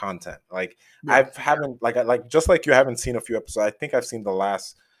explicit content. Like I Yes. haven't like just like you haven't seen a few episodes. I think I've seen the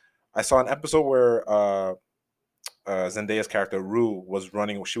last. I saw an episode where Zendaya's character Rue was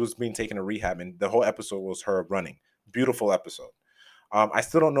running. She was being taken to rehab, and the whole episode was her running. Beautiful episode. I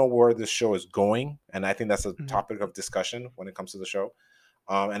still don't know where this show is going, and I think that's a Mhm. topic of discussion when it comes to the show.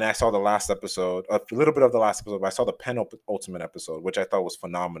 And I saw the last episode, a little bit of the last episode, but I saw the penultimate episode, which I thought was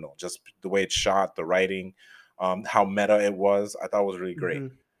phenomenal. Just the way it's shot, the writing, how meta it was, I thought was really great.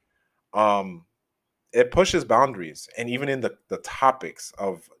 Mhm. Um, it pushes boundaries, and even in the topics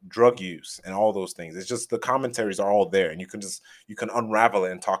of drug use and all those things, it's just the commentaries are all there, and you can unravel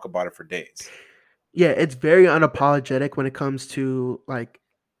it and talk about it for days. Yeah, it's very unapologetic when it comes to like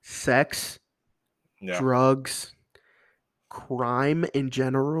sex, Yeah. drugs, crime in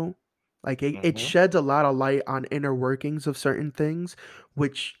general. Like it Hmm. sheds a lot of light on inner workings of certain things,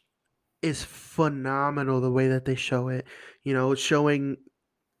 which is phenomenal the way that they show it. Showing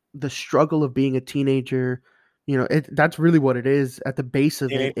the struggle of being a teenager. That's really what it is. At the base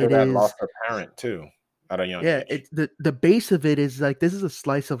of it, Teenager it that is lost her parent too at a young yeah. age. It's the base of it is like this is a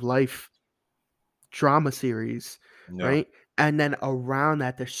slice of life drama series, Yeah. right? And then around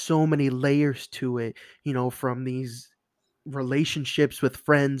that, there's so many layers to it, from these relationships with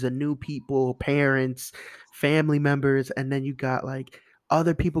friends and new people, parents, family members, and then you got like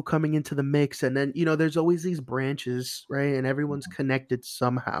other people coming into the mix. And then, there's always these branches, right? And everyone's Mhm. connected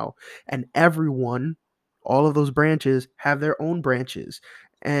somehow. And everyone, all of those branches have their own branches.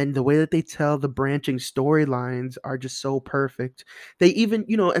 And the way that they tell the branching storylines are just so perfect. They even,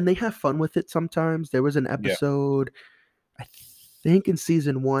 and they have fun with it sometimes. There was an Yeah. episode, I think in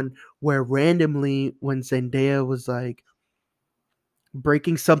season one, where randomly when Zendaya was like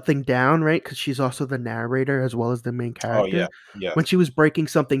breaking something down, right? Because she's also the narrator as well as the main Oh yeah. character. When Yes. she was breaking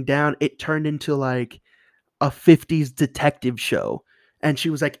something down, it turned into like a 50s detective show. And she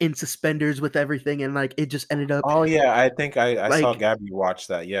was like in suspenders with everything. And like it just ended up Oh yeah. I think I saw like Gabby watch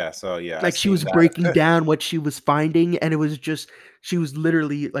that. Yeah. So yeah, I like she seen was breaking that. down what she was finding, and it was just she was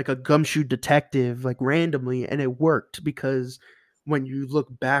literally like a gumshoe detective, like randomly, and it worked because when you look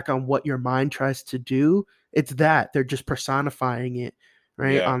back on what your mind tries to do, it's that they're just personifying it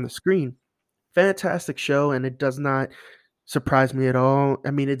right Yeah. on the screen. Fantastic show, and it does not surprise me at all. I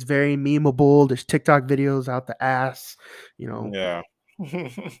mean, it's very memeable. There's TikTok videos out the ass, you know, Yeah.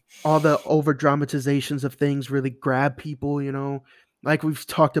 all the over dramatizations of things really grab people. Like we've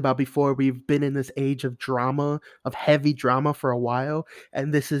talked about before, we've been in this age of drama, of heavy drama for a while,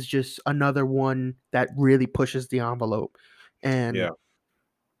 and this is just another one that really pushes the envelope. And Yeah.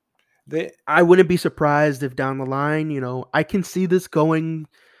 They I wouldn't be surprised if down the line, I can see this going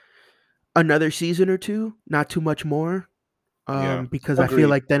another season or two, not too much more, yeah. because I feel Agreed.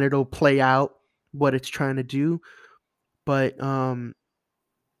 like then it'll play out what it's trying to do. But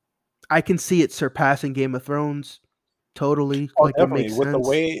I can see it surpassing Game of Thrones totally. Oh, Like it definitely. makes With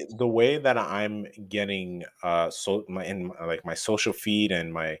sense. the way that I'm getting so my in like my social feed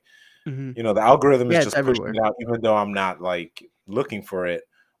and my, Mhm. you know, the algorithm is Yeah, it's just pushing everywhere. it out even though I'm not like looking for it.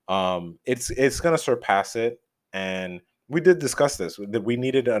 It's gonna surpass it. And we did discuss this that we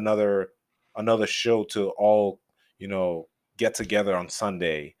needed another show to all, you know, get together on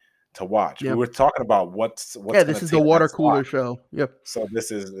Sunday to watch. We Yep. were talking about what's Yeah, gonna this is the take that water slot. cooler show. Yep. So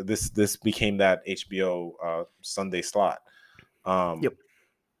this became that HBO Sunday slot. Yep. Um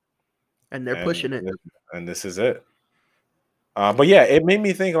And they're and pushing it. and this is it. But yeah, it made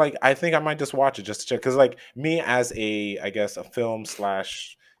me think like I think I might just watch it just to check because like me as a I guess a film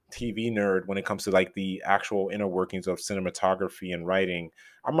slash TV nerd when it comes to like the actual inner workings of cinematography and writing,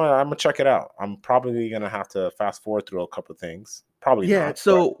 I'm gonna check it out. I'm probably gonna have to fast forward through a couple of things. Probably Yeah, not, but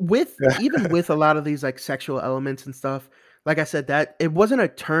so with even with a lot of these like sexual elements and stuff, like I said, that it wasn't a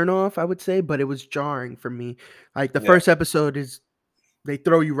turn off, I would say, but it was jarring for me. Like the yeah, first episode is they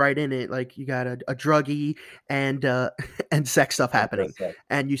throw you right in it. Like you got a druggie and and sex stuff happening. interesting.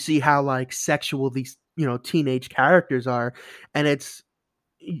 And you see how like sexual these, teenage characters are. And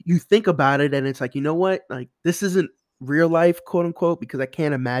you think about it and it's like, you know what? Like this isn't real life, quote unquote, because I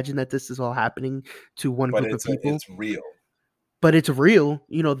can't imagine that this is all happening to one But group of people. it's real. But it's real.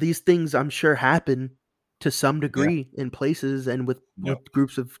 These things I'm sure happen to some Yeah, degree in places and with yeah,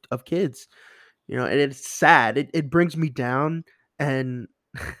 groups of kids. And it's sad. It brings me down and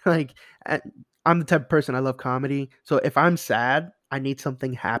like I- I'm the type of person I love comedy. So if I'm sad, I need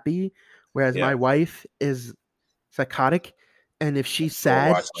something happy. Whereas yeah. my wife is psychotic, and if she's She'll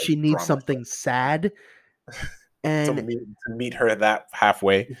sad, watch like she needs drama something shows. sad. to And meet her that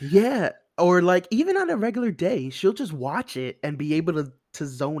halfway. yeah, or like even on a regular day, she'll just watch it and be able to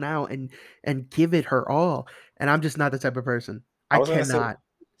zone out and give it her all. And I'm just not the type of person. I I was gonna say cannot.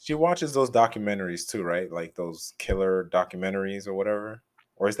 she watches those documentaries too, right? Like those killer documentaries or whatever.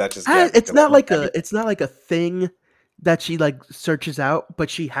 Or is that just Gabby? It's Because I not know like Gabby. a thing that she like searches out, but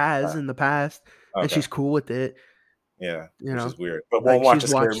she has in the past, and Okay, she's cool with it. yeah, You which know, is weird, but won't like watch she's a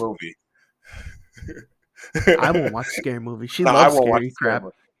scary watched. movie. I won't watch scary movies. She No, I loves won't watch scary a scary crap.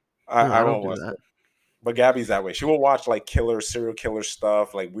 movie. No, I I don't won't do watch that. that. But Gabby's that way. She will watch like killer, serial killer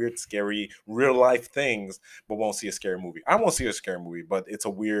stuff, like weird, scary, real life things, but won't see a scary movie. I won't see a scary movie, but it's a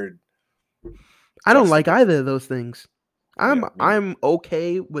weird I don't like juxtaposition. either of those things. Yeah, me neither. I'm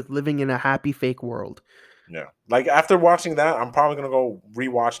okay with living in a happy fake world. Yeah. Like after watching that, I'm probably gonna go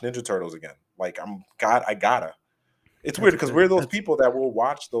rewatch Ninja Turtles again. Like I gotta. It's weird That's a because good. we're those That's people that will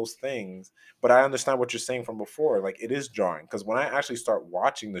watch those things, but I understand what you're saying from before. Like it is jarring because when I actually start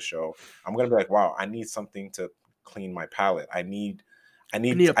watching the show, I'm gonna be like, wow, I need something to clean my palate. I need a I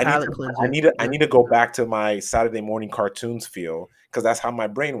need palate to cleanser. I Yeah. need to go back to my Saturday morning cartoons feel because that's how my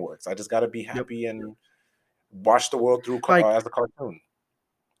brain works. I just gotta be Yep. happy and watch the world through Like, as a cartoon.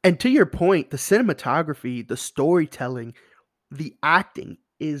 and to your point, the cinematography, the storytelling, the acting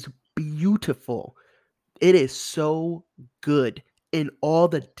is beautiful. It is so good in all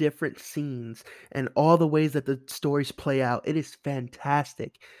the different scenes and all the ways that the stories play out. It is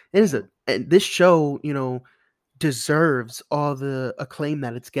fantastic. It is a Mhm, and this show, deserves all the acclaim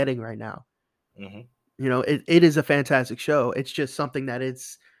that it's getting right now. mhm. It is a fantastic show. It's just something that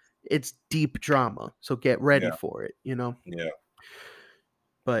it's deep drama. So get ready Yeah, for it. yeah.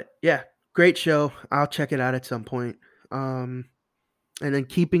 But yeah, great show. I'll check it out at some point. Um and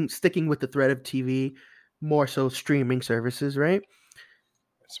then sticking with the thread of TV, more so streaming services, right?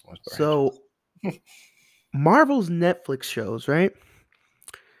 It's more branches. So Marvel's Netflix shows, right?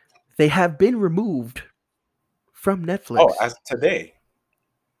 They have been removed from Oh, Netflix as today.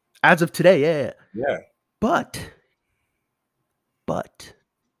 as of today. Yeah, yeah. Yeah, But but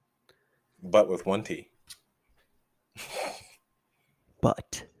but with one T.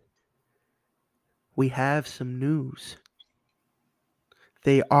 but we have some news.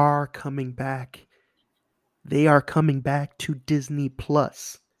 They are coming back. They are coming back to Disney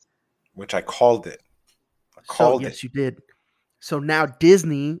Plus. Which I called it. I So called it. yes, you did. So now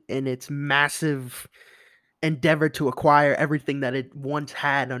Disney, in its massive endeavor to acquire everything that it once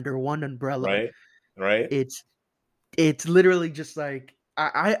had under one umbrella, Right? Right? it's it's literally just like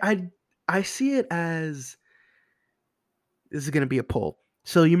I see it as this is gonna be a poll.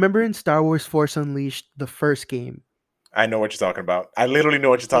 So you remember in Star Wars Force Unleashed, the first game, I know what you're talking about. I literally know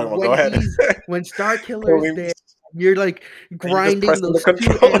what you're so talking about. Go ahead. when Star Killer is Pulling there, you're like and you're just grinding pressing the those two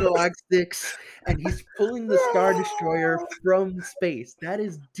controllers. analog sticks, and he's pulling the Star Destroyer from space. That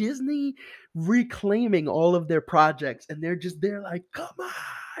is Disney reclaiming all of their projects, and they're like, come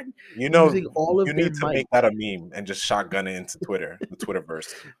on, You know, using all you of their need to might. make that a meme and just shotgun it into Twitter, the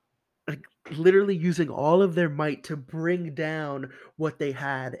Twitterverse. Like literally using all of their might to bring down what they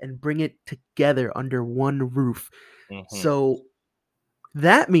had and bring it together under one roof. Hmm. So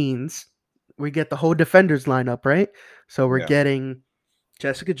that means we get the whole Defenders lineup, right? So we're Yeah. getting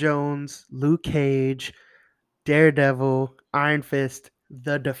Jessica Jones, Luke Cage, Daredevil, Iron Fist,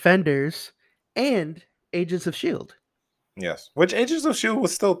 the Defenders, and Agents of Shield. Yes. Which Agents of Shield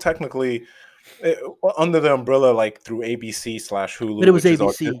was still technically eh, under the umbrella, like through ABC slash But it Hulu, was which is all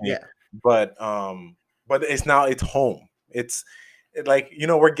ABC, Disney. yeah. But it's now it's home. Like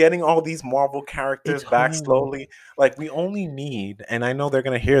we're getting all these Marvel It's characters back home. slowly. Like we only need, and I know they're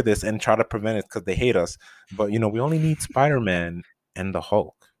gonna hear this and try to prevent it because they hate us. But we only need Spider-Man and the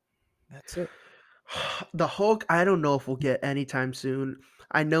Hulk. That's it. The Hulk, I don't know if we'll get anytime soon.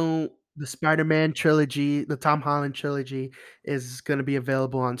 I know the Spider-Man trilogy, the Tom Holland trilogy, is going to be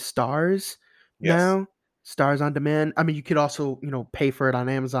available on Stars Yes. now. Stars on demand. I mean, you could also, pay for it on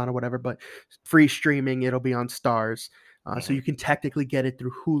Amazon or whatever, but free streaming, it'll be on Stars. So Hmm. you can technically get it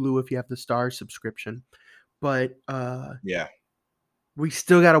through Hulu if you have the Stars subscription. But Yeah. we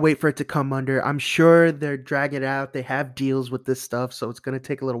still gotta wait for it to come under. I'm sure they're dragging it out. They have deals with this stuff, so it's gonna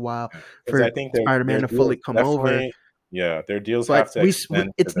take a little while Because for I think their Spider-Man to fully deals come over. definitely, yeah, their deals But have to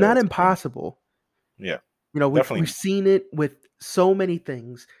extend to it's the not streaming. impossible. Yeah, We've definitely. seen it with so many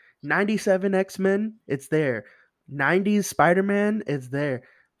things. 97 X-Men, it's there. 90s Spider-Man, it's there.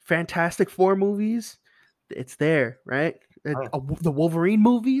 Fantastic Four movies, it's there, right? Oh, The Wolverine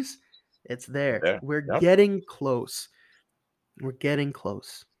movies, it's there. there. We're Yep. getting close. We're getting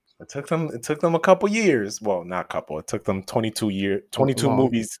close. It took them a couple years. Well, not a couple. It took them 22 Long.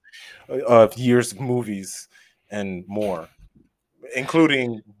 movies of years movies and more,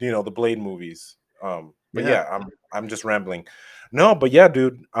 including the Blade movies. But Yeah. yeah, I'm just rambling. No, but yeah,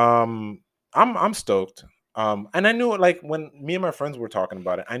 dude. I'm stoked. And I knew it, like when me and my friends were talking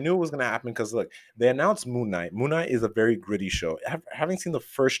about it, I knew it was gonna happen because look, they announced Moon Knight. Moon Knight is a very gritty show. Having seen the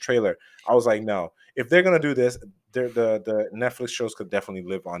first trailer, I was like, no, if they're gonna do this, the Netflix shows could definitely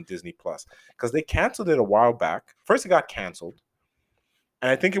live on Disney Plus because they canceled it a while back. First, it got canceled, and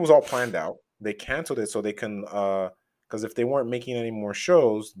I think it was all planned out. They canceled it so they can because if they weren't making any more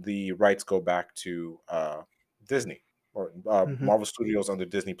shows, the rights go back to Disney or Mhm. Marvel Studios under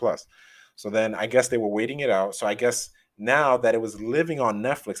Disney Plus. So then I guess they were waiting it out. So I guess now that it was living on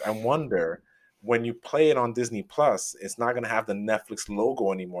Netflix, I wonder when you play it on Disney Plus, it's not going to have the Netflix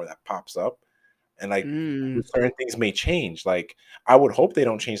logo anymore that pops up, and like Mm. certain things may change. Like I would hope they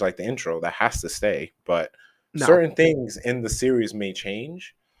don't change like the intro that has to stay, but No. certain things in the series may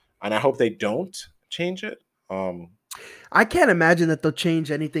change, and I hope they don't change it. I can't imagine that they'll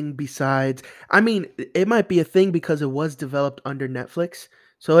change anything besides. I mean, it might be a thing because it was developed under Netflix,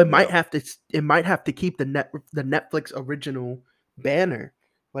 so it might Yeah, have to. It might have to keep the Netflix original banner,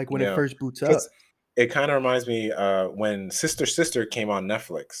 like when it yeah, first boots up. because it kind of reminds me when Sister Sister came on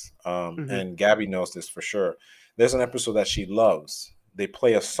Netflix, Hmm. and Gabby knows this for sure. There's an episode that she loves. They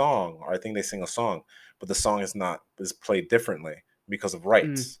play a song, or I think they sing a song, but the song is played differently because of Mm.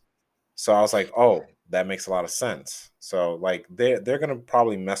 rights. So I was like, oh, that makes a lot of sense. So like they're gonna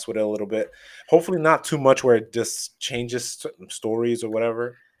probably mess with it a little bit. Hopefully not too much where it just changes stories or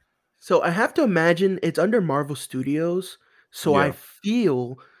whatever. So I have to imagine it's under Marvel Studios, so I Yeah.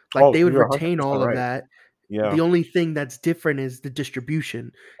 feel like Oh, they would you're 100% retain all of right. that. Yeah, The only thing that's different is the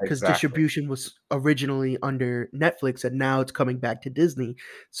distribution, because exactly. distribution was originally under Netflix and now it's coming back to Disney.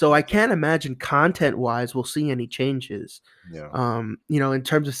 So I Yeah, can't imagine content-wise we'll see any changes. yeah, In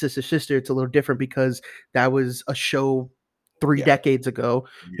terms of Sister Sister, it's a little different because that was a show 3 yeah, decades ago,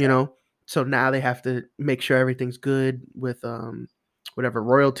 you yeah, know? So now they have to make sure everything's good with whatever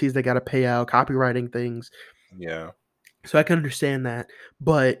royalties they got to pay out, copywriting things. yeah. So I can understand that,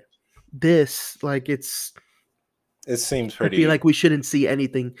 but this, like, it's. It seems I feel pretty. like we shouldn't see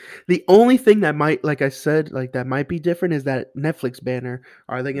anything. The only thing that might, like I said, like that might be different is that Netflix banner.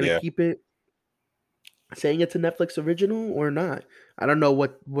 Are they going to Yeah. keep it saying it's a Netflix original or not? I don't know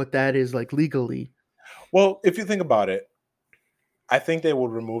what that is like legally. Well, if you think about it, I think they will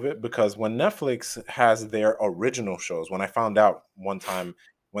remove it because when Netflix has their original shows, when I found out one time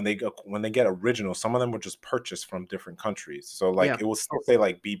when they get original, some of them were just purchased from different countries. So like Yeah, it will still say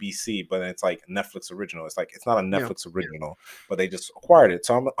like BBC, but it's like Netflix original. It's like it's not a yeah, Netflix original, but they just acquired it.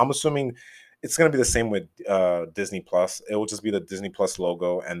 So I'm assuming it's gonna be the same with Disney Plus. It will just be the Disney Plus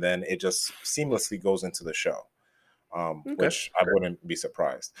logo, and then it just seamlessly goes into the show. okay. Which I wouldn't be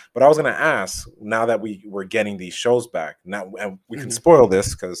surprised. But I was going to ask, now that we were getting these shows back, now and we can Hmm. spoil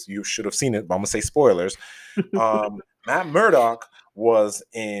this because you should have seen it, but I'm going to say spoilers. Matt Murdock was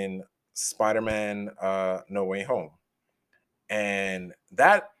in Spider-Man No Way Home, and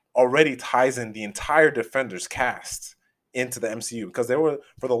that already ties in the entire Defenders cast into the MCU because they were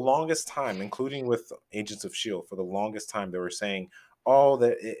for the longest time, including with Agents of Shield, for the longest time they were saying, "Oh,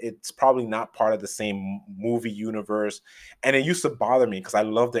 that it's probably not part of the same movie universe," and it used to bother me because I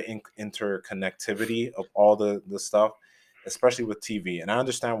love the interconnectivity of all the stuff, especially with TV. And I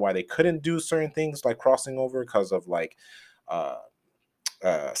understand why they couldn't do certain things like crossing over because of like uh,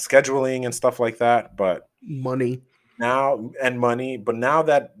 scheduling and stuff like that, but Money. now and money, but now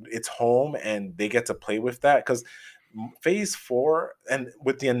that it's home and they get to play with that, because phase four and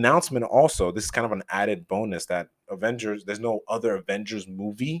with the announcement also, this is kind of an added bonus that Avengers, there's no other Avengers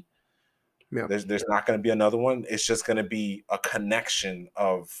movie. Yeah, There's not going to be another one. It's just going to be a connection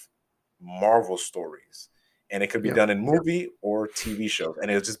of Marvel stories, and it could be yeah, done in movie or TV shows,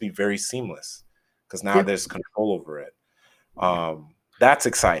 and it'll just be very seamless because now yeah. there's control over it. That's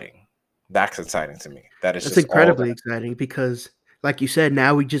exciting. That's exciting to me. That is That's just all incredibly that. exciting because, like you said,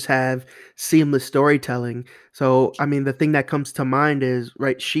 now we just have seamless storytelling. So, I mean, the thing that comes to mind is,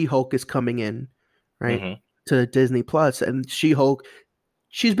 right, She-Hulk is coming in, right, Hmm. to Disney Plus, and She-Hulk,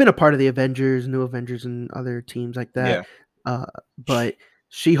 she's been a part of the Avengers, New Avengers, and other teams like that. Yeah. Uh, but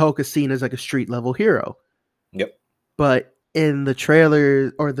She-Hulk is seen as like a street level hero. Yep. But in the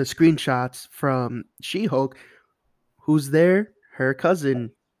trailer or the screenshots from She-Hulk, who's there? Her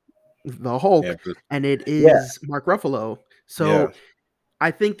cousin, the Yeah. Hulk, and it Yeah. is Mark Ruffalo. Yeah. So I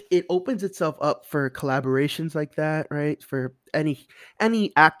think it opens itself up for collaborations like that, right? For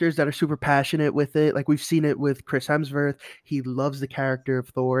any actors that are super passionate with it. Like we've seen it with Chris Hemsworth. He loves the character of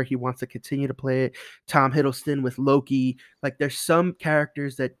Thor. He wants to continue to play it. Tom Hiddleston with Loki. Like there's some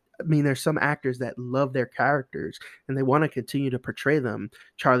characters that there's some actors that love their characters and they want to continue to portray them.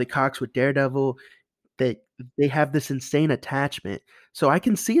 Charlie Cox with Daredevil, that they have this insane attachment. So I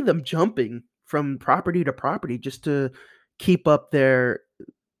can see them jumping from property to property just to keep up their,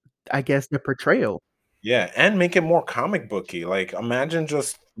 I guess, their portrayal. Yeah, and make it more comic booky. Like, imagine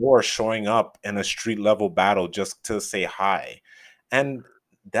just Thor showing up in a street level battle just to say hi. And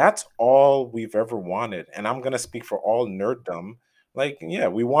that's all we've ever wanted. And I'm gonna speak for all nerddom. Like, yeah,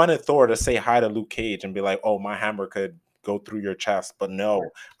 we wanted Thor to say hi to Luke Cage and be like, "Oh, my hammer could go through your chest," but no,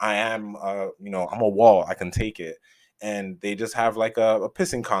 I am, I'm a wall. I can take it. And they just have like a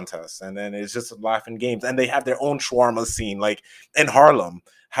pissing contest, and then it's just laughing games, and they have their own shawarma scene, like in Harlem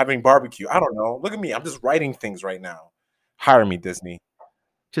having barbecue. I don't know. Look at me. I'm just writing things right now. Hire me, Disney.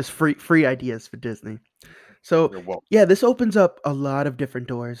 Just free ideas for Disney. So You're welcome. yeah, this opens up a lot of different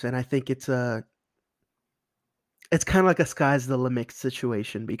doors, and I think it's kind of like a sky's the limit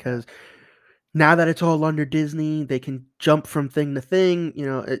situation because now that it's all under Disney, they can jump from thing to thing.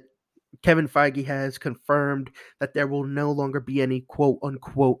 Kevin Feige has confirmed that there will no longer be any quote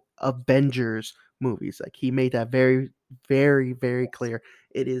unquote Avengers movies. Like he made that very, very, very clear.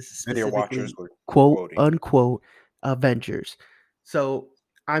 It is Video watchers specifically were quote quoting. unquote Avengers. So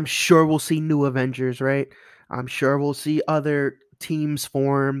I'm sure we'll see new Avengers, right? I'm sure we'll see other teams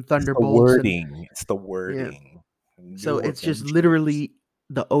form, It's the Thunderbolts, and wording. It's the yeah. wording. So New it's just Avengers. literally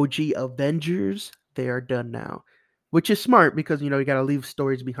the OG Avengers. They are done now, which is smart because you got to leave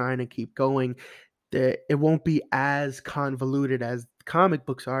stories behind and keep going. It won't be as convoluted as comic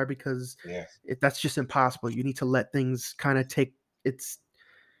books are because Yeah, that's just impossible. You need to let things kind of its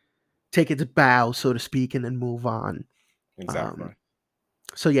its bow, so to speak, and then move on. exactly. Um,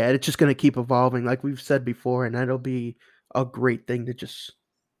 so yeah, it's just going to keep evolving, like we've said before, and that'll be a great thing to just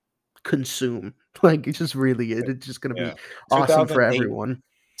consume. Like it just really is. It's just going to be Yeah. awesome for 2008 everyone.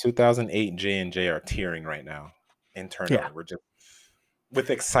 2008 J&J are tearing right now Yeah. internally. We're just with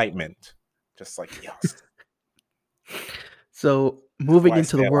excitement. Just like, yes. So That's moving why I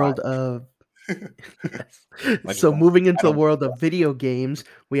into the stay world of alive. yes. I just So don't moving I into the don't world of video games,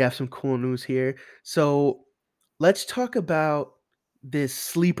 we have some cool news here. So let's talk about this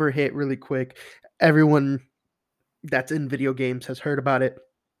sleeper hit really quick. Everyone that's in video games has heard about it.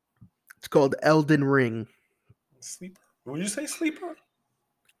 It's called Elden Ring. sleeper. Would you say sleeper?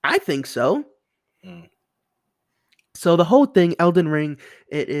 I think so. Mm, So the whole thing, Elden Ring,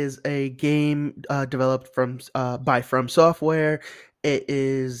 it is a game developed by From Software. It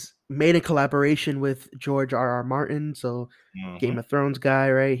is made in collaboration with George R. R. Martin, so Game mhm. of Thrones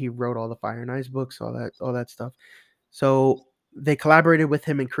guy, right? He wrote all the Fire and Ice books, all that stuff. So they collaborated with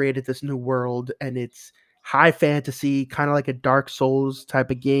him and created this new world, and it's high fantasy, kind of like a Dark Souls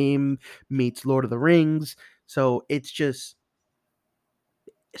type of game meets Lord of the Rings. So it's just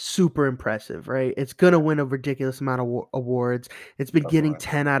super impressive, right? It's gonna win a ridiculous amount of awards. It's been getting Definitely.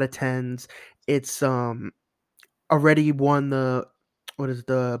 10 out of 10s. It's already won the what is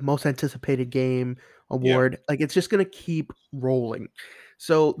the most anticipated game Yeah. award. Like it's just gonna keep rolling.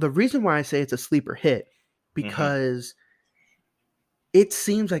 So the reason why I say it's a sleeper hit Mhm. because it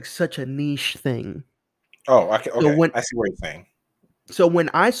seems like such a niche thing. Oh, okay, So okay. when I see what you're saying. so when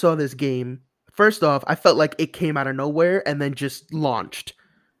I saw this game, first off, I felt like it came out of nowhere and then just launched.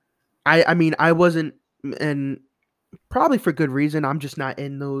 I wasn't, and probably for good reason. I'm just not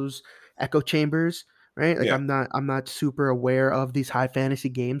in those echo chambers, right? Like Yeah, I'm not super aware of these high fantasy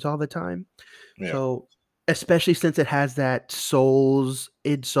games all the time. yeah, So especially since it has that Souls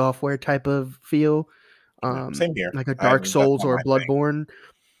id Software type of feel, yeah. Same here. like a I Dark that's Souls not or my a thing. Bloodborne.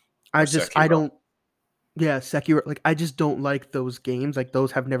 Or I Sekiro. don't Yeah, Sekiro, like, I just don't like those games, like,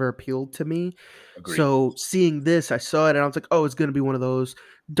 those have never appealed to me. Agreed. So, seeing this, I saw it and I was like, "Oh, it's gonna be one of those."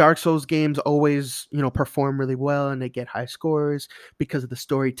 Dark Souls games always, perform really well and they get high scores because of the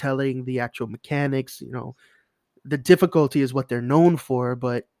storytelling, the actual mechanics, the difficulty is what they're known for,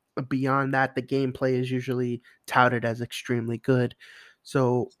 but beyond that, the gameplay is usually touted as extremely good.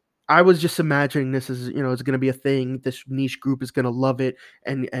 So I was just imagining this is, it's going to be a thing. This niche group is going to love it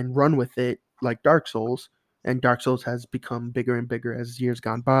and run with it like Dark Souls. And Dark Souls has become bigger and bigger as years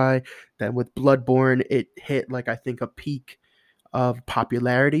gone by. Then with Bloodborne, it hit like I think a peak of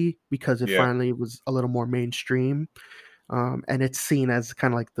popularity because it Yeah. finally was a little more mainstream. And it's seen as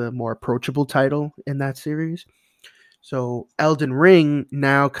kind of like the more approachable title in that series. So Elden Ring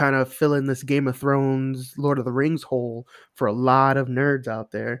now kind of filling this Game of Thrones, Lord of the Rings hole for a lot of nerds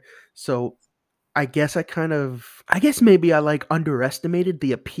out there. So I guess maybe I like underestimated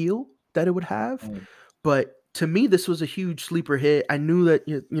the appeal that it would have, Mm. but to me this was a huge sleeper hit. I knew that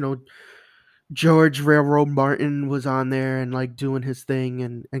George Railroad Martin was on there and like doing his thing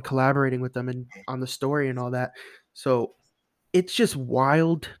and collaborating with them and on the story and all that. So it's just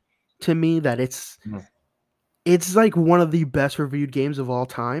wild to me that Mm. it's like one of the best reviewed games of all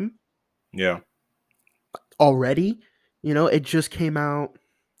time Yeah. already. It just came out.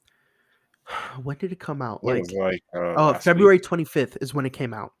 When did it come out? It was Like, like oh, last week. February 25th is when it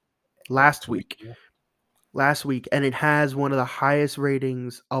came out. Last 2 weeks week. ago. Last week. And it has one of the highest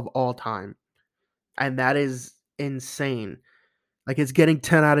ratings of all time. And that is insane. Like, it's getting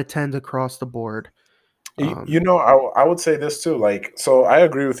 10 out of 10s across the board. You know, I would say this too. Like, so I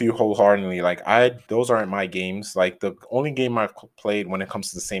agree with you wholeheartedly. Like, those aren't my games. Like, the only game I've played when it comes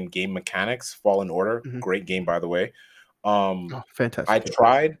to the same game mechanics, Fallen Order, Mhm. great game by the way. Um, Oh, I fantastic game.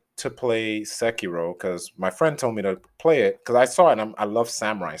 tried to play Sekiro because my friend told me to play it because I saw it and I love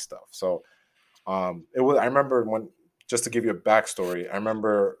samurai stuff. So it was. I remember when, just to give you a backstory, I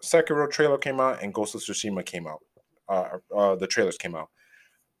remember Sekiro trailer came out and Ghost of Tsushima came out. The trailers came out.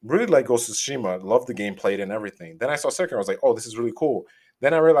 Really like Ghost of Tsushima, loved the gameplay and everything. Then I saw Sekiro, I was like, oh, this is really cool.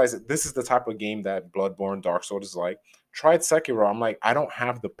 Then I realized that this is the type of game that Bloodborne, Dark Souls is like. Tried Sekiro, I'm like, I don't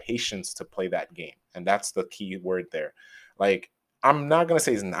have the patience to play that game, and that's the key word there. Like, I'm not gonna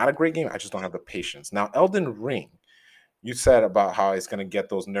say it's not a great game. I just don't have the patience. Now, Elden Ring, you said about how it's gonna get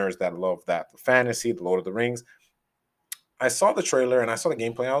those nerds that love that the fantasy, the Lord of the Rings. I saw the trailer and I saw the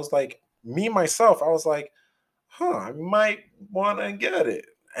gameplay. I was like, me myself, I was like, huh, I might want to get it.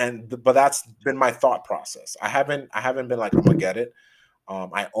 But that's been my thought process. I haven't been like I'm gonna get it.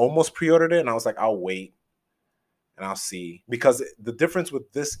 I almost pre-ordered it and I was like, I'll wait and I'll see because the difference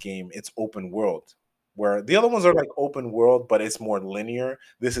with this game, it's open world. Where the other ones are like open world, but it's more linear.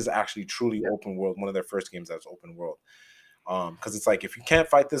 This is actually truly Yeah. open world. One of their first games that's open world. Because it's like if you can't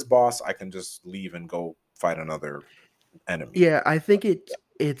fight this boss, I can just leave and go fight another enemy. Yeah, I think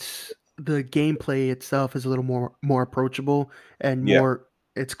it's the gameplay itself is a little more approachable and Yeah, more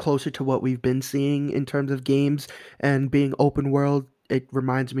it's closer to what we've been seeing in terms of games and being open world. It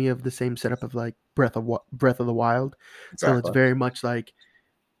reminds me of the same setup of like Breath of the Wild. So it's exactly. very much like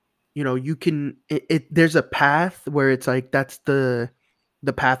you can there's a path where it's like that's the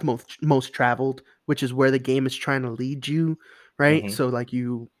path most traveled, which is where the game is trying to lead you, right? Hmm. So like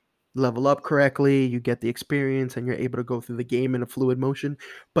you level up correctly, you get the experience and you're able to go through the game in a fluid motion,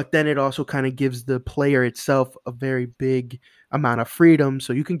 but then it also kind of gives the player itself a very big amount of freedom,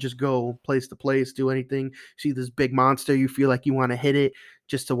 so you can just go place to place, do anything. See this big monster, you feel like you want to hit it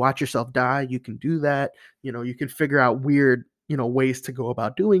just to watch yourself die, you can do that. You can figure out weird ways to go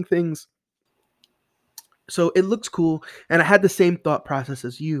about doing things. So it looks cool, and I had the same thought process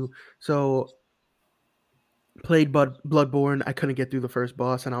as you. So played Bloodborne, I couldn't get through the first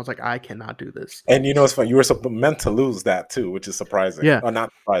boss, and I was like, I cannot do this. And you know, it's funny. You were meant to lose that too, which is surprising. Yeah, Or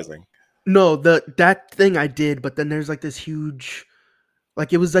not surprising. no, that thing I did, but then there's like this huge,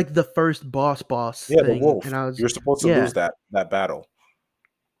 like it was like the first boss Yeah, the thing, wolf. and I was You're supposed to lose yeah, that battle.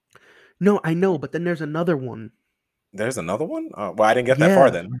 no, I know, but then there's another one. There's another one. Well, I didn't get that far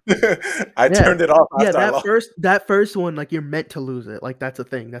Yeah, then. I yeah, turned it off yeah. after I That lost. first one, like you're meant to lose it. Like that's a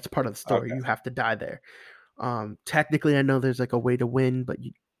thing. That's part of the story. Okay. You have to die there. Technically, I know there's like a way to win, but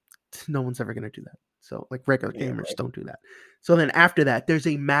no one's ever gonna do that. So like regular Yeah. gamers Right. don't do that. So then after that, there's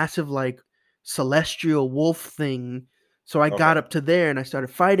a massive like celestial wolf thing. So I Okay. got up to there and I started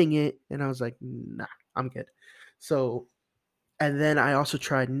fighting it, and I was like, nah, I'm good. So and then I also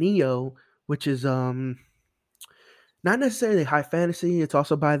tried Neo, which is not necessarily high fantasy. It's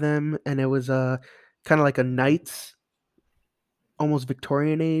also by them, and it was kind of like a knights, almost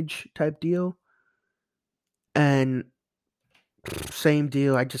Victorian age type deal. And same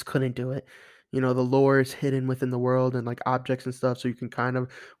deal. I just couldn't do it. The lore is hidden within the world and like objects and stuff. So you can kind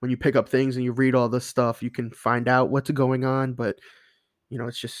of, when you pick up things and you read all this stuff, you can find out what's going on. But,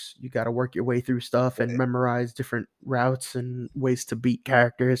 it's just, you got to work your way through stuff and memorize different routes and ways to beat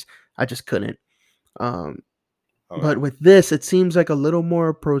characters. I just couldn't. Um, but Okay. with this, it seems like a little more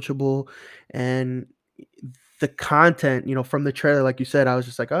approachable, and the content, from the trailer, like you said, I was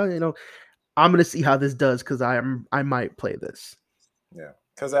just like, oh, I'm going to see how this does because I might play this. Yeah.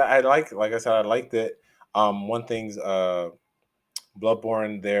 Because I like I said, I liked it. One thing's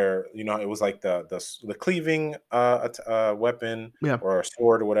Bloodborne, there, it was like the cleaving weapon Yeah. or a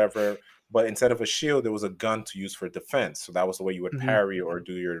sword or whatever, but instead of a shield, there was a gun to use for defense. So that was the way you would Hmm. parry or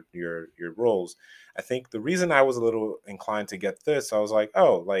do your rolls. I think the reason I was a little inclined to get this, I was like,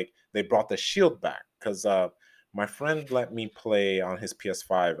 oh, like they brought the shield back because my friend let me play on his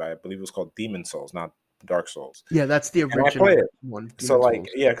PS5. I believe it was called Demon Souls, not Dark Souls, Yeah, that's the and I played original it. one, So Demon like, Souls.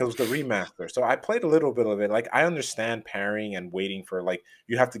 yeah, because it was the remaster. So I played a little bit of it. Like I understand parrying and waiting for, like,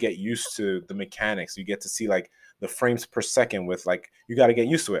 you have to get used to the mechanics. You get to see like the frames per second with, like, you got to get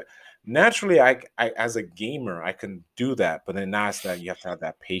used to it. Naturally, I as a gamer I can do that, but then now it's that you have to have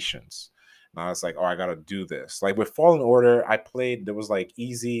that patience. Now it's like, oh, I gotta do this. Like with Fallen Order, I played. There was like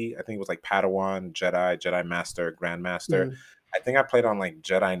easy. I think it was like Padawan, Jedi, Jedi Master, Grandmaster. Mm. I think I played on like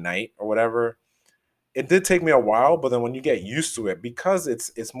Jedi Knight or whatever. It did take me a while, but then when you get used to it, because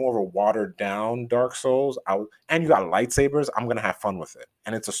it's more of a watered down Dark Souls, and you got lightsabers, I'm gonna have fun with it.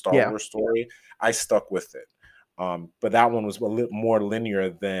 And it's a Star Yeah. Wars story. I stuck with it. But that one was a little more linear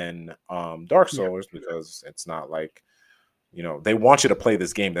than Dark Yeah. Souls, because it's not like, they want you to play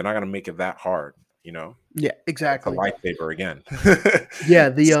this game. They're not gonna make it that hard, Yeah, It's a exactly. lightsaber again. Yeah,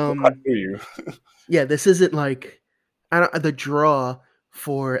 the So I feel you. yeah, this isn't like I don't the draw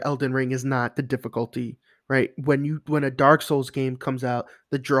for Elden Ring is not the difficulty, right? When a Dark Souls game comes out,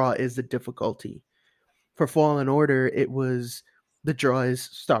 the draw is the difficulty. For Fallen Order, it was the draw is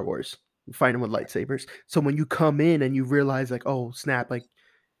Star Wars, fighting with lightsabers. So when you come in and you realize like, oh snap, like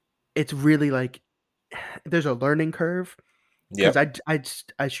it's really like there's a learning curve because Yep.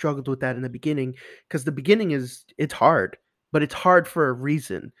 I struggled with that in the beginning because the beginning is it's hard, but it's hard for a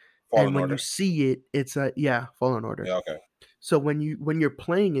reason. And Fallen when you Order. see it, it's a yeah, Fallen Order. Yeah, okay. So when you're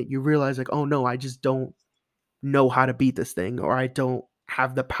playing it, you realize like, oh no, I just don't know how to beat this thing, or I don't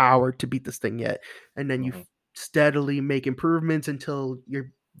have the power to beat this thing yet. And then you Hmm. steadily make improvements until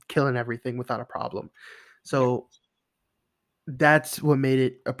you're killing everything without a problem. Yeah. So that's what made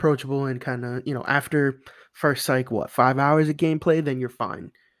it approachable and kind of after first like what 5 hours of gameplay, then you're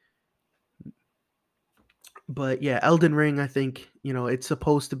fine. But yeah, Elden Ring, I think it's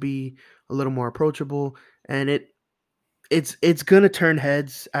supposed to be a little more approachable, and it's gonna turn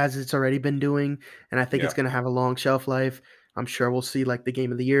heads as it's already been doing, and I think Yeah. it's gonna have a long shelf life. I'm sure we'll see like the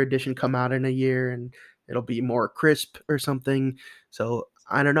Game of the Year edition come out in a year, and it'll be more crisp or something. So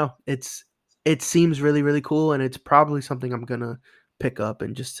I don't know. It seems really really cool, and it's probably something I'm gonna pick up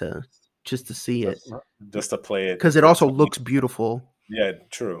and just to see it Just to play it because it for also some. looks beautiful. Yeah,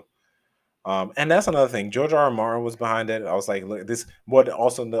 true. And that's another thing. George R. R. Martin was behind it. I was like, look, this. What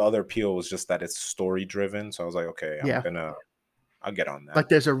also the other appeal was just that it's story driven. So I was like, okay, Yeah, I'll get on that. like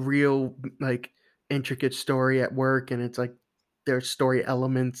there's a real like intricate story at work, and it's like there's story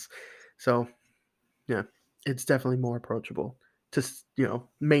elements. So yeah, it's definitely more approachable to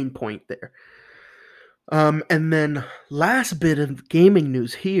main point there. And then last bit of gaming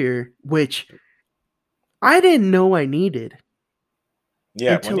news here, which I didn't know I needed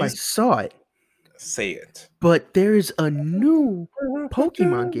Yeah, when until you I saw it, say it. but there's a new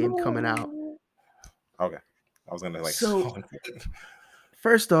Pokemon game coming out. Okay, I was gonna like. So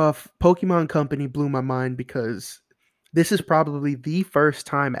first off, Pokemon Company blew my mind because this is probably the first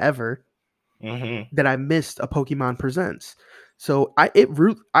time ever Hmm. that I missed a Pokemon Presents. So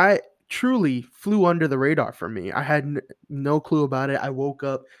I truly flew under the radar for me. I had no clue about it. I woke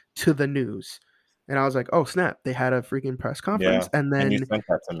up to the news, and I was like, "Oh snap! They had a freaking press Yeah, conference." And and you then sent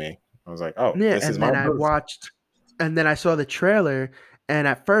that to me. I was like, oh, yeah, this is and my then I booth. watched, and then I saw the trailer, and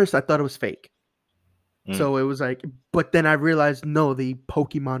at first I thought it was fake. Mm, So it was like, but then I realized no, the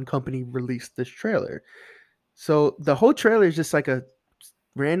Pokemon Company released this trailer. So the whole trailer is just like a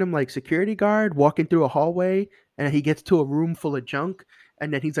random like security guard walking through a hallway, and he gets to a room full of junk,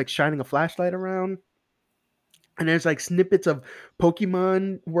 and then he's like shining a flashlight around, and there's like snippets of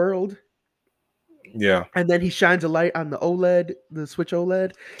Pokemon World, yeah, and then he shines a light on the OLED, the Switch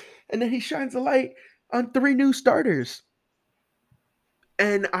OLED, and then he shines a light on three new starters.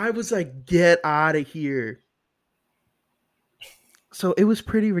 And I was like, get out of here. So it was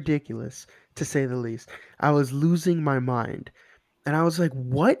pretty ridiculous to say the least. I was losing my mind. And I was like,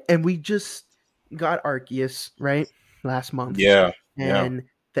 what? And we just got Arceus, right? Last month. yeah, yeah, And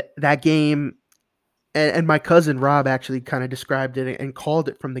that game, and my cousin Rob actually kind of described it and called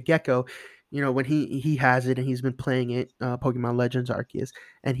it from the get go. When he has it and he's been playing it, Pokemon Legends Arceus,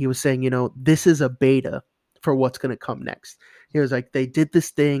 and he was saying, this is a beta for what's going to come next. He was like, they did this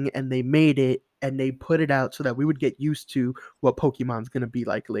thing and they made it and they put it out so that we would get used to what Pokemon's going to be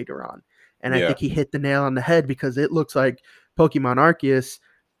like later on. And I yeah, think he hit the nail on the head because it looks like Pokemon Arceus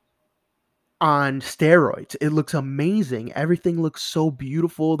on steroids. It looks amazing. Everything looks so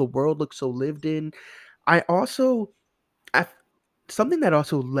beautiful. The world looks so lived in. I also I, something that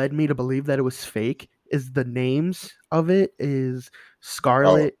also led me to believe that it was fake is the names of it is Oh,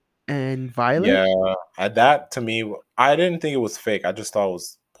 Scarlet and Violet. yeah. That to me, I didn't think it was fake. I just thought it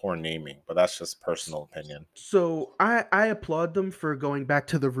was poor naming, but that's just personal opinion. So I applaud them for going back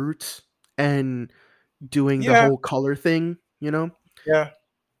to the roots and doing the Yeah, whole color thing, you know? yeah.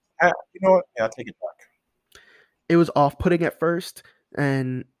 You know what? Yeah, I'll take it back. It was off-putting at first,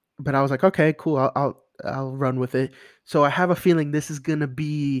 and but I was like, "Okay, cool. I'll run with it." So I have a feeling this is gonna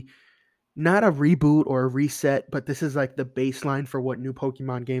be not a reboot or a reset, but this is like the baseline for what new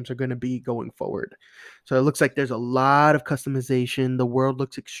Pokemon games are gonna be going forward. So it looks like there's a lot of customization. The world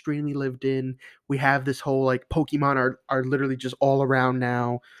looks extremely lived in. We have this whole like Pokemon are literally just all around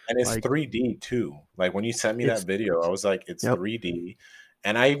now. And it's Like 3D too. Like when you sent me that it's video, I was like, it's yep, 3D.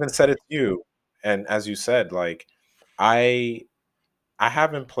 And I even said it to you. And as you said, like I I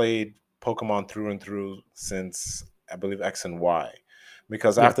haven't played Pokemon through and through since I believe X and Y.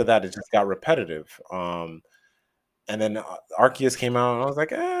 Because yeah, after that it just got repetitive. And then Arceus came out, and I was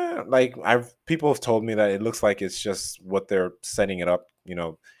like, like I've people have told me that it looks like it's just what they're setting it up.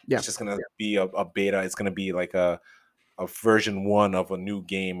 yeah. It's just gonna be a beta. It's gonna be like a version one of a new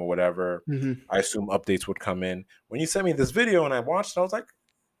game or whatever. Hmm. I assume updates would come in. When you sent me this video and I watched it, I was like,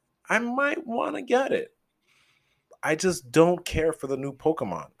 I might want to get it. I just don't care for the new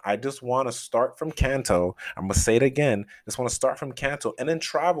Pokemon. I just want to start from Kanto. I'm gonna say it again. Just want to start from Kanto and then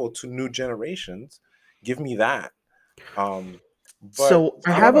travel to new generations. Give me that. Um, but So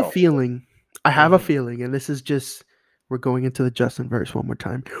I I don't have a know. feeling. I have a Hmm. feeling, and this is just we're going into the Justin verse one more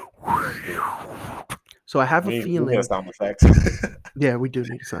time. Let's do it. So I have a We need a feeling. sound effect. Yeah, we do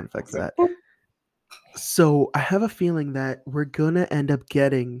need a sound effect It's for like, that. boop. So I have a feeling that we're gonna end up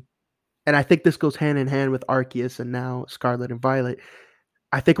getting, and I think this goes hand in hand with Arceus and now Scarlet and Violet.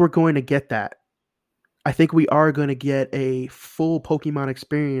 I think we're going to get that. I think we are going to get a full Pokemon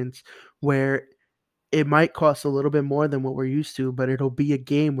experience where it might cost a little bit more than what we're used to, but it'll be a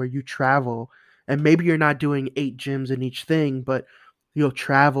game where you travel and maybe you're not doing 8 gyms in each thing, but you'll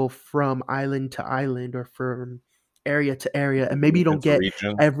travel from island to island or from area to area. And maybe you Region don't to get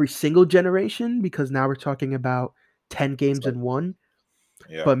region. every single generation because now we're talking about 10 It's games like, in one,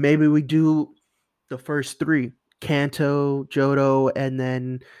 yeah. but maybe we do the first three Kanto, Johto, and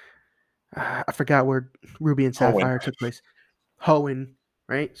then I forgot where Ruby and Hoenn. Sapphire took place. Hoenn,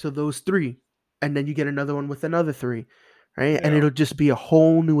 right? So those three, and then you get another one with another three, right? And Yeah. it'll just be a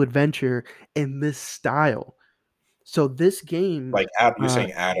whole new adventure in this style. So this game, Like you're uh,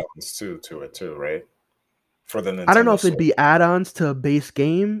 saying add-ons too to it too, right? For the I don't know Nintendo if it'd Switch. be add-ons to a base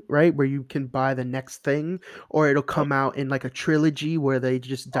game, right, where you can buy the next thing, or it'll Okay. come out in like a trilogy where they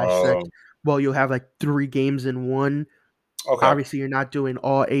just dissect. Um, Well, you'll have like 3 games in one. okay. Obviously, you're not doing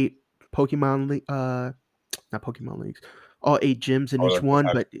all 8 Pokemon not Pokemon leagues, all 8 gyms in Or each like just one,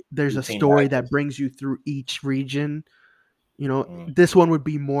 have but there's a 18 story that badges. brings you through each region. Mm. This one would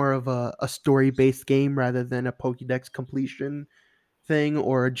be more of a story based game rather than a Pokédex completion thing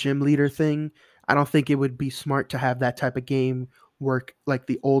or a gym leader thing. I don't think it would be smart to have that type of game work like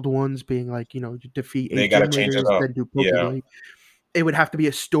the old ones, being like, you defeat They eight gotta gym change it leaders, up. then do Yeah. Pokeball. It would have to be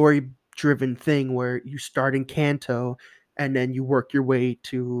a story driven thing where you start in Kanto and then you work your way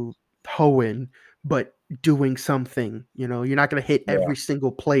to Hoenn, but doing something. You're not going to hit Yeah. every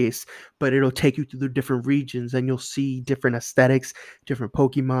single place, but it'll take you through the different regions and you'll see different aesthetics, different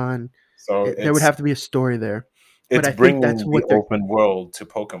Pokemon. So There would have to be a story there. But it's I think that's bringing the what they're open world to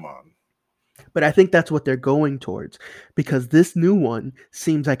Pokemon. but I think that's what they're going towards because this new one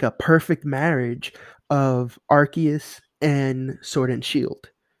seems like a perfect marriage of Arceus and Sword and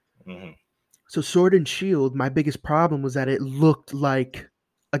Shield. Hmm. So Sword and Shield, my biggest problem was that it looked like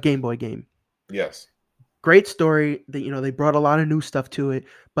a Game Boy game. Yes. Great story. They brought a lot of new stuff to it,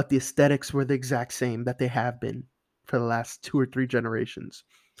 but the aesthetics were the exact same that they have been for the last 2 or 3 generations.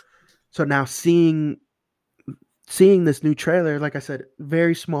 So now seeing this new trailer, like I said,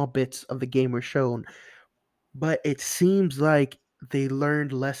 very small bits of the game were shown, but it seems like they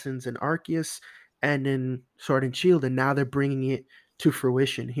learned lessons in Arceus and in Sword and Shield, and now they're bringing it to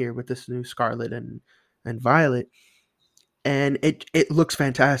fruition here with this new Scarlet and Violet, and it looks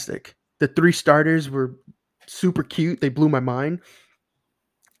fantastic. The 3 starters were super cute. They blew my mind.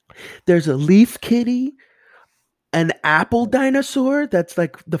 There's a leaf kitty, an apple dinosaur that's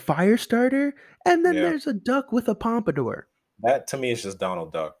like the fire starter, and then Yeah. there's a duck with a pompadour. That to me is just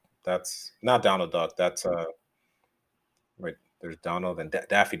Donald Duck. That's not Donald Duck. That's wait. There's Donald and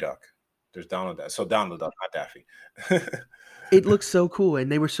Daffy Duck. There's Donald. So Donald Duck, not Daffy. It looks so cool,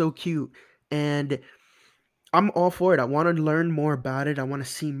 and they were so cute. and I'm all for it. I want to learn more about it. I want to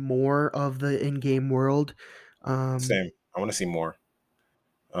see more of the in-game world. Same. I want to see more.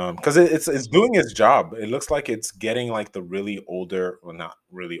 Because it's doing its job. It looks like it's getting like the really older, well, not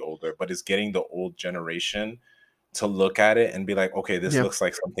really older, but it's getting the old generation to look at it and be like, okay, this Yeah, looks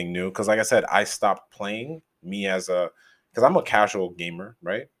like something new. Because like I said, I stopped playing me as a because I'm a casual gamer,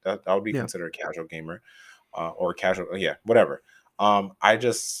 right? That would be yeah, considered a casual gamer, or casual, yeah, whatever. I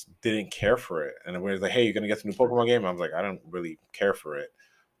just didn't care for it, and it was like, hey, you're gonna get the new Pokemon game. I was like, I don't really care for it.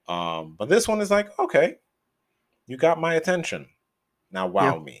 But this one is like, okay, you got my attention. Now, yeah,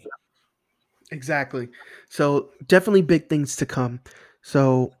 wow me. exactly. So definitely big things to come.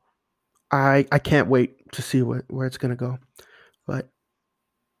 So I can't wait to see where it's gonna go. But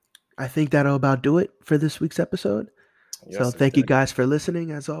I think that'll about do it for this week's episode. So Yes, it thank you did. guys for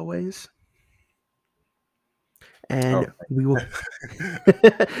listening as always. Oh, And we will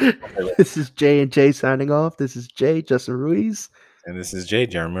okay. this is Jay and Jay signing off. This is Jay, Justin Ruiz. And this is Jay,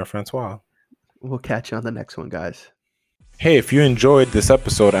 Jeremy Francois. We'll catch you on the next one, guys. Hey, if you enjoyed this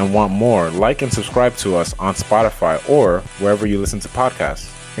episode and want more, like and subscribe to us on Spotify or wherever you listen to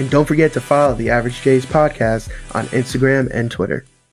podcasts. And don't forget to follow the Average J's podcast on Instagram and Twitter.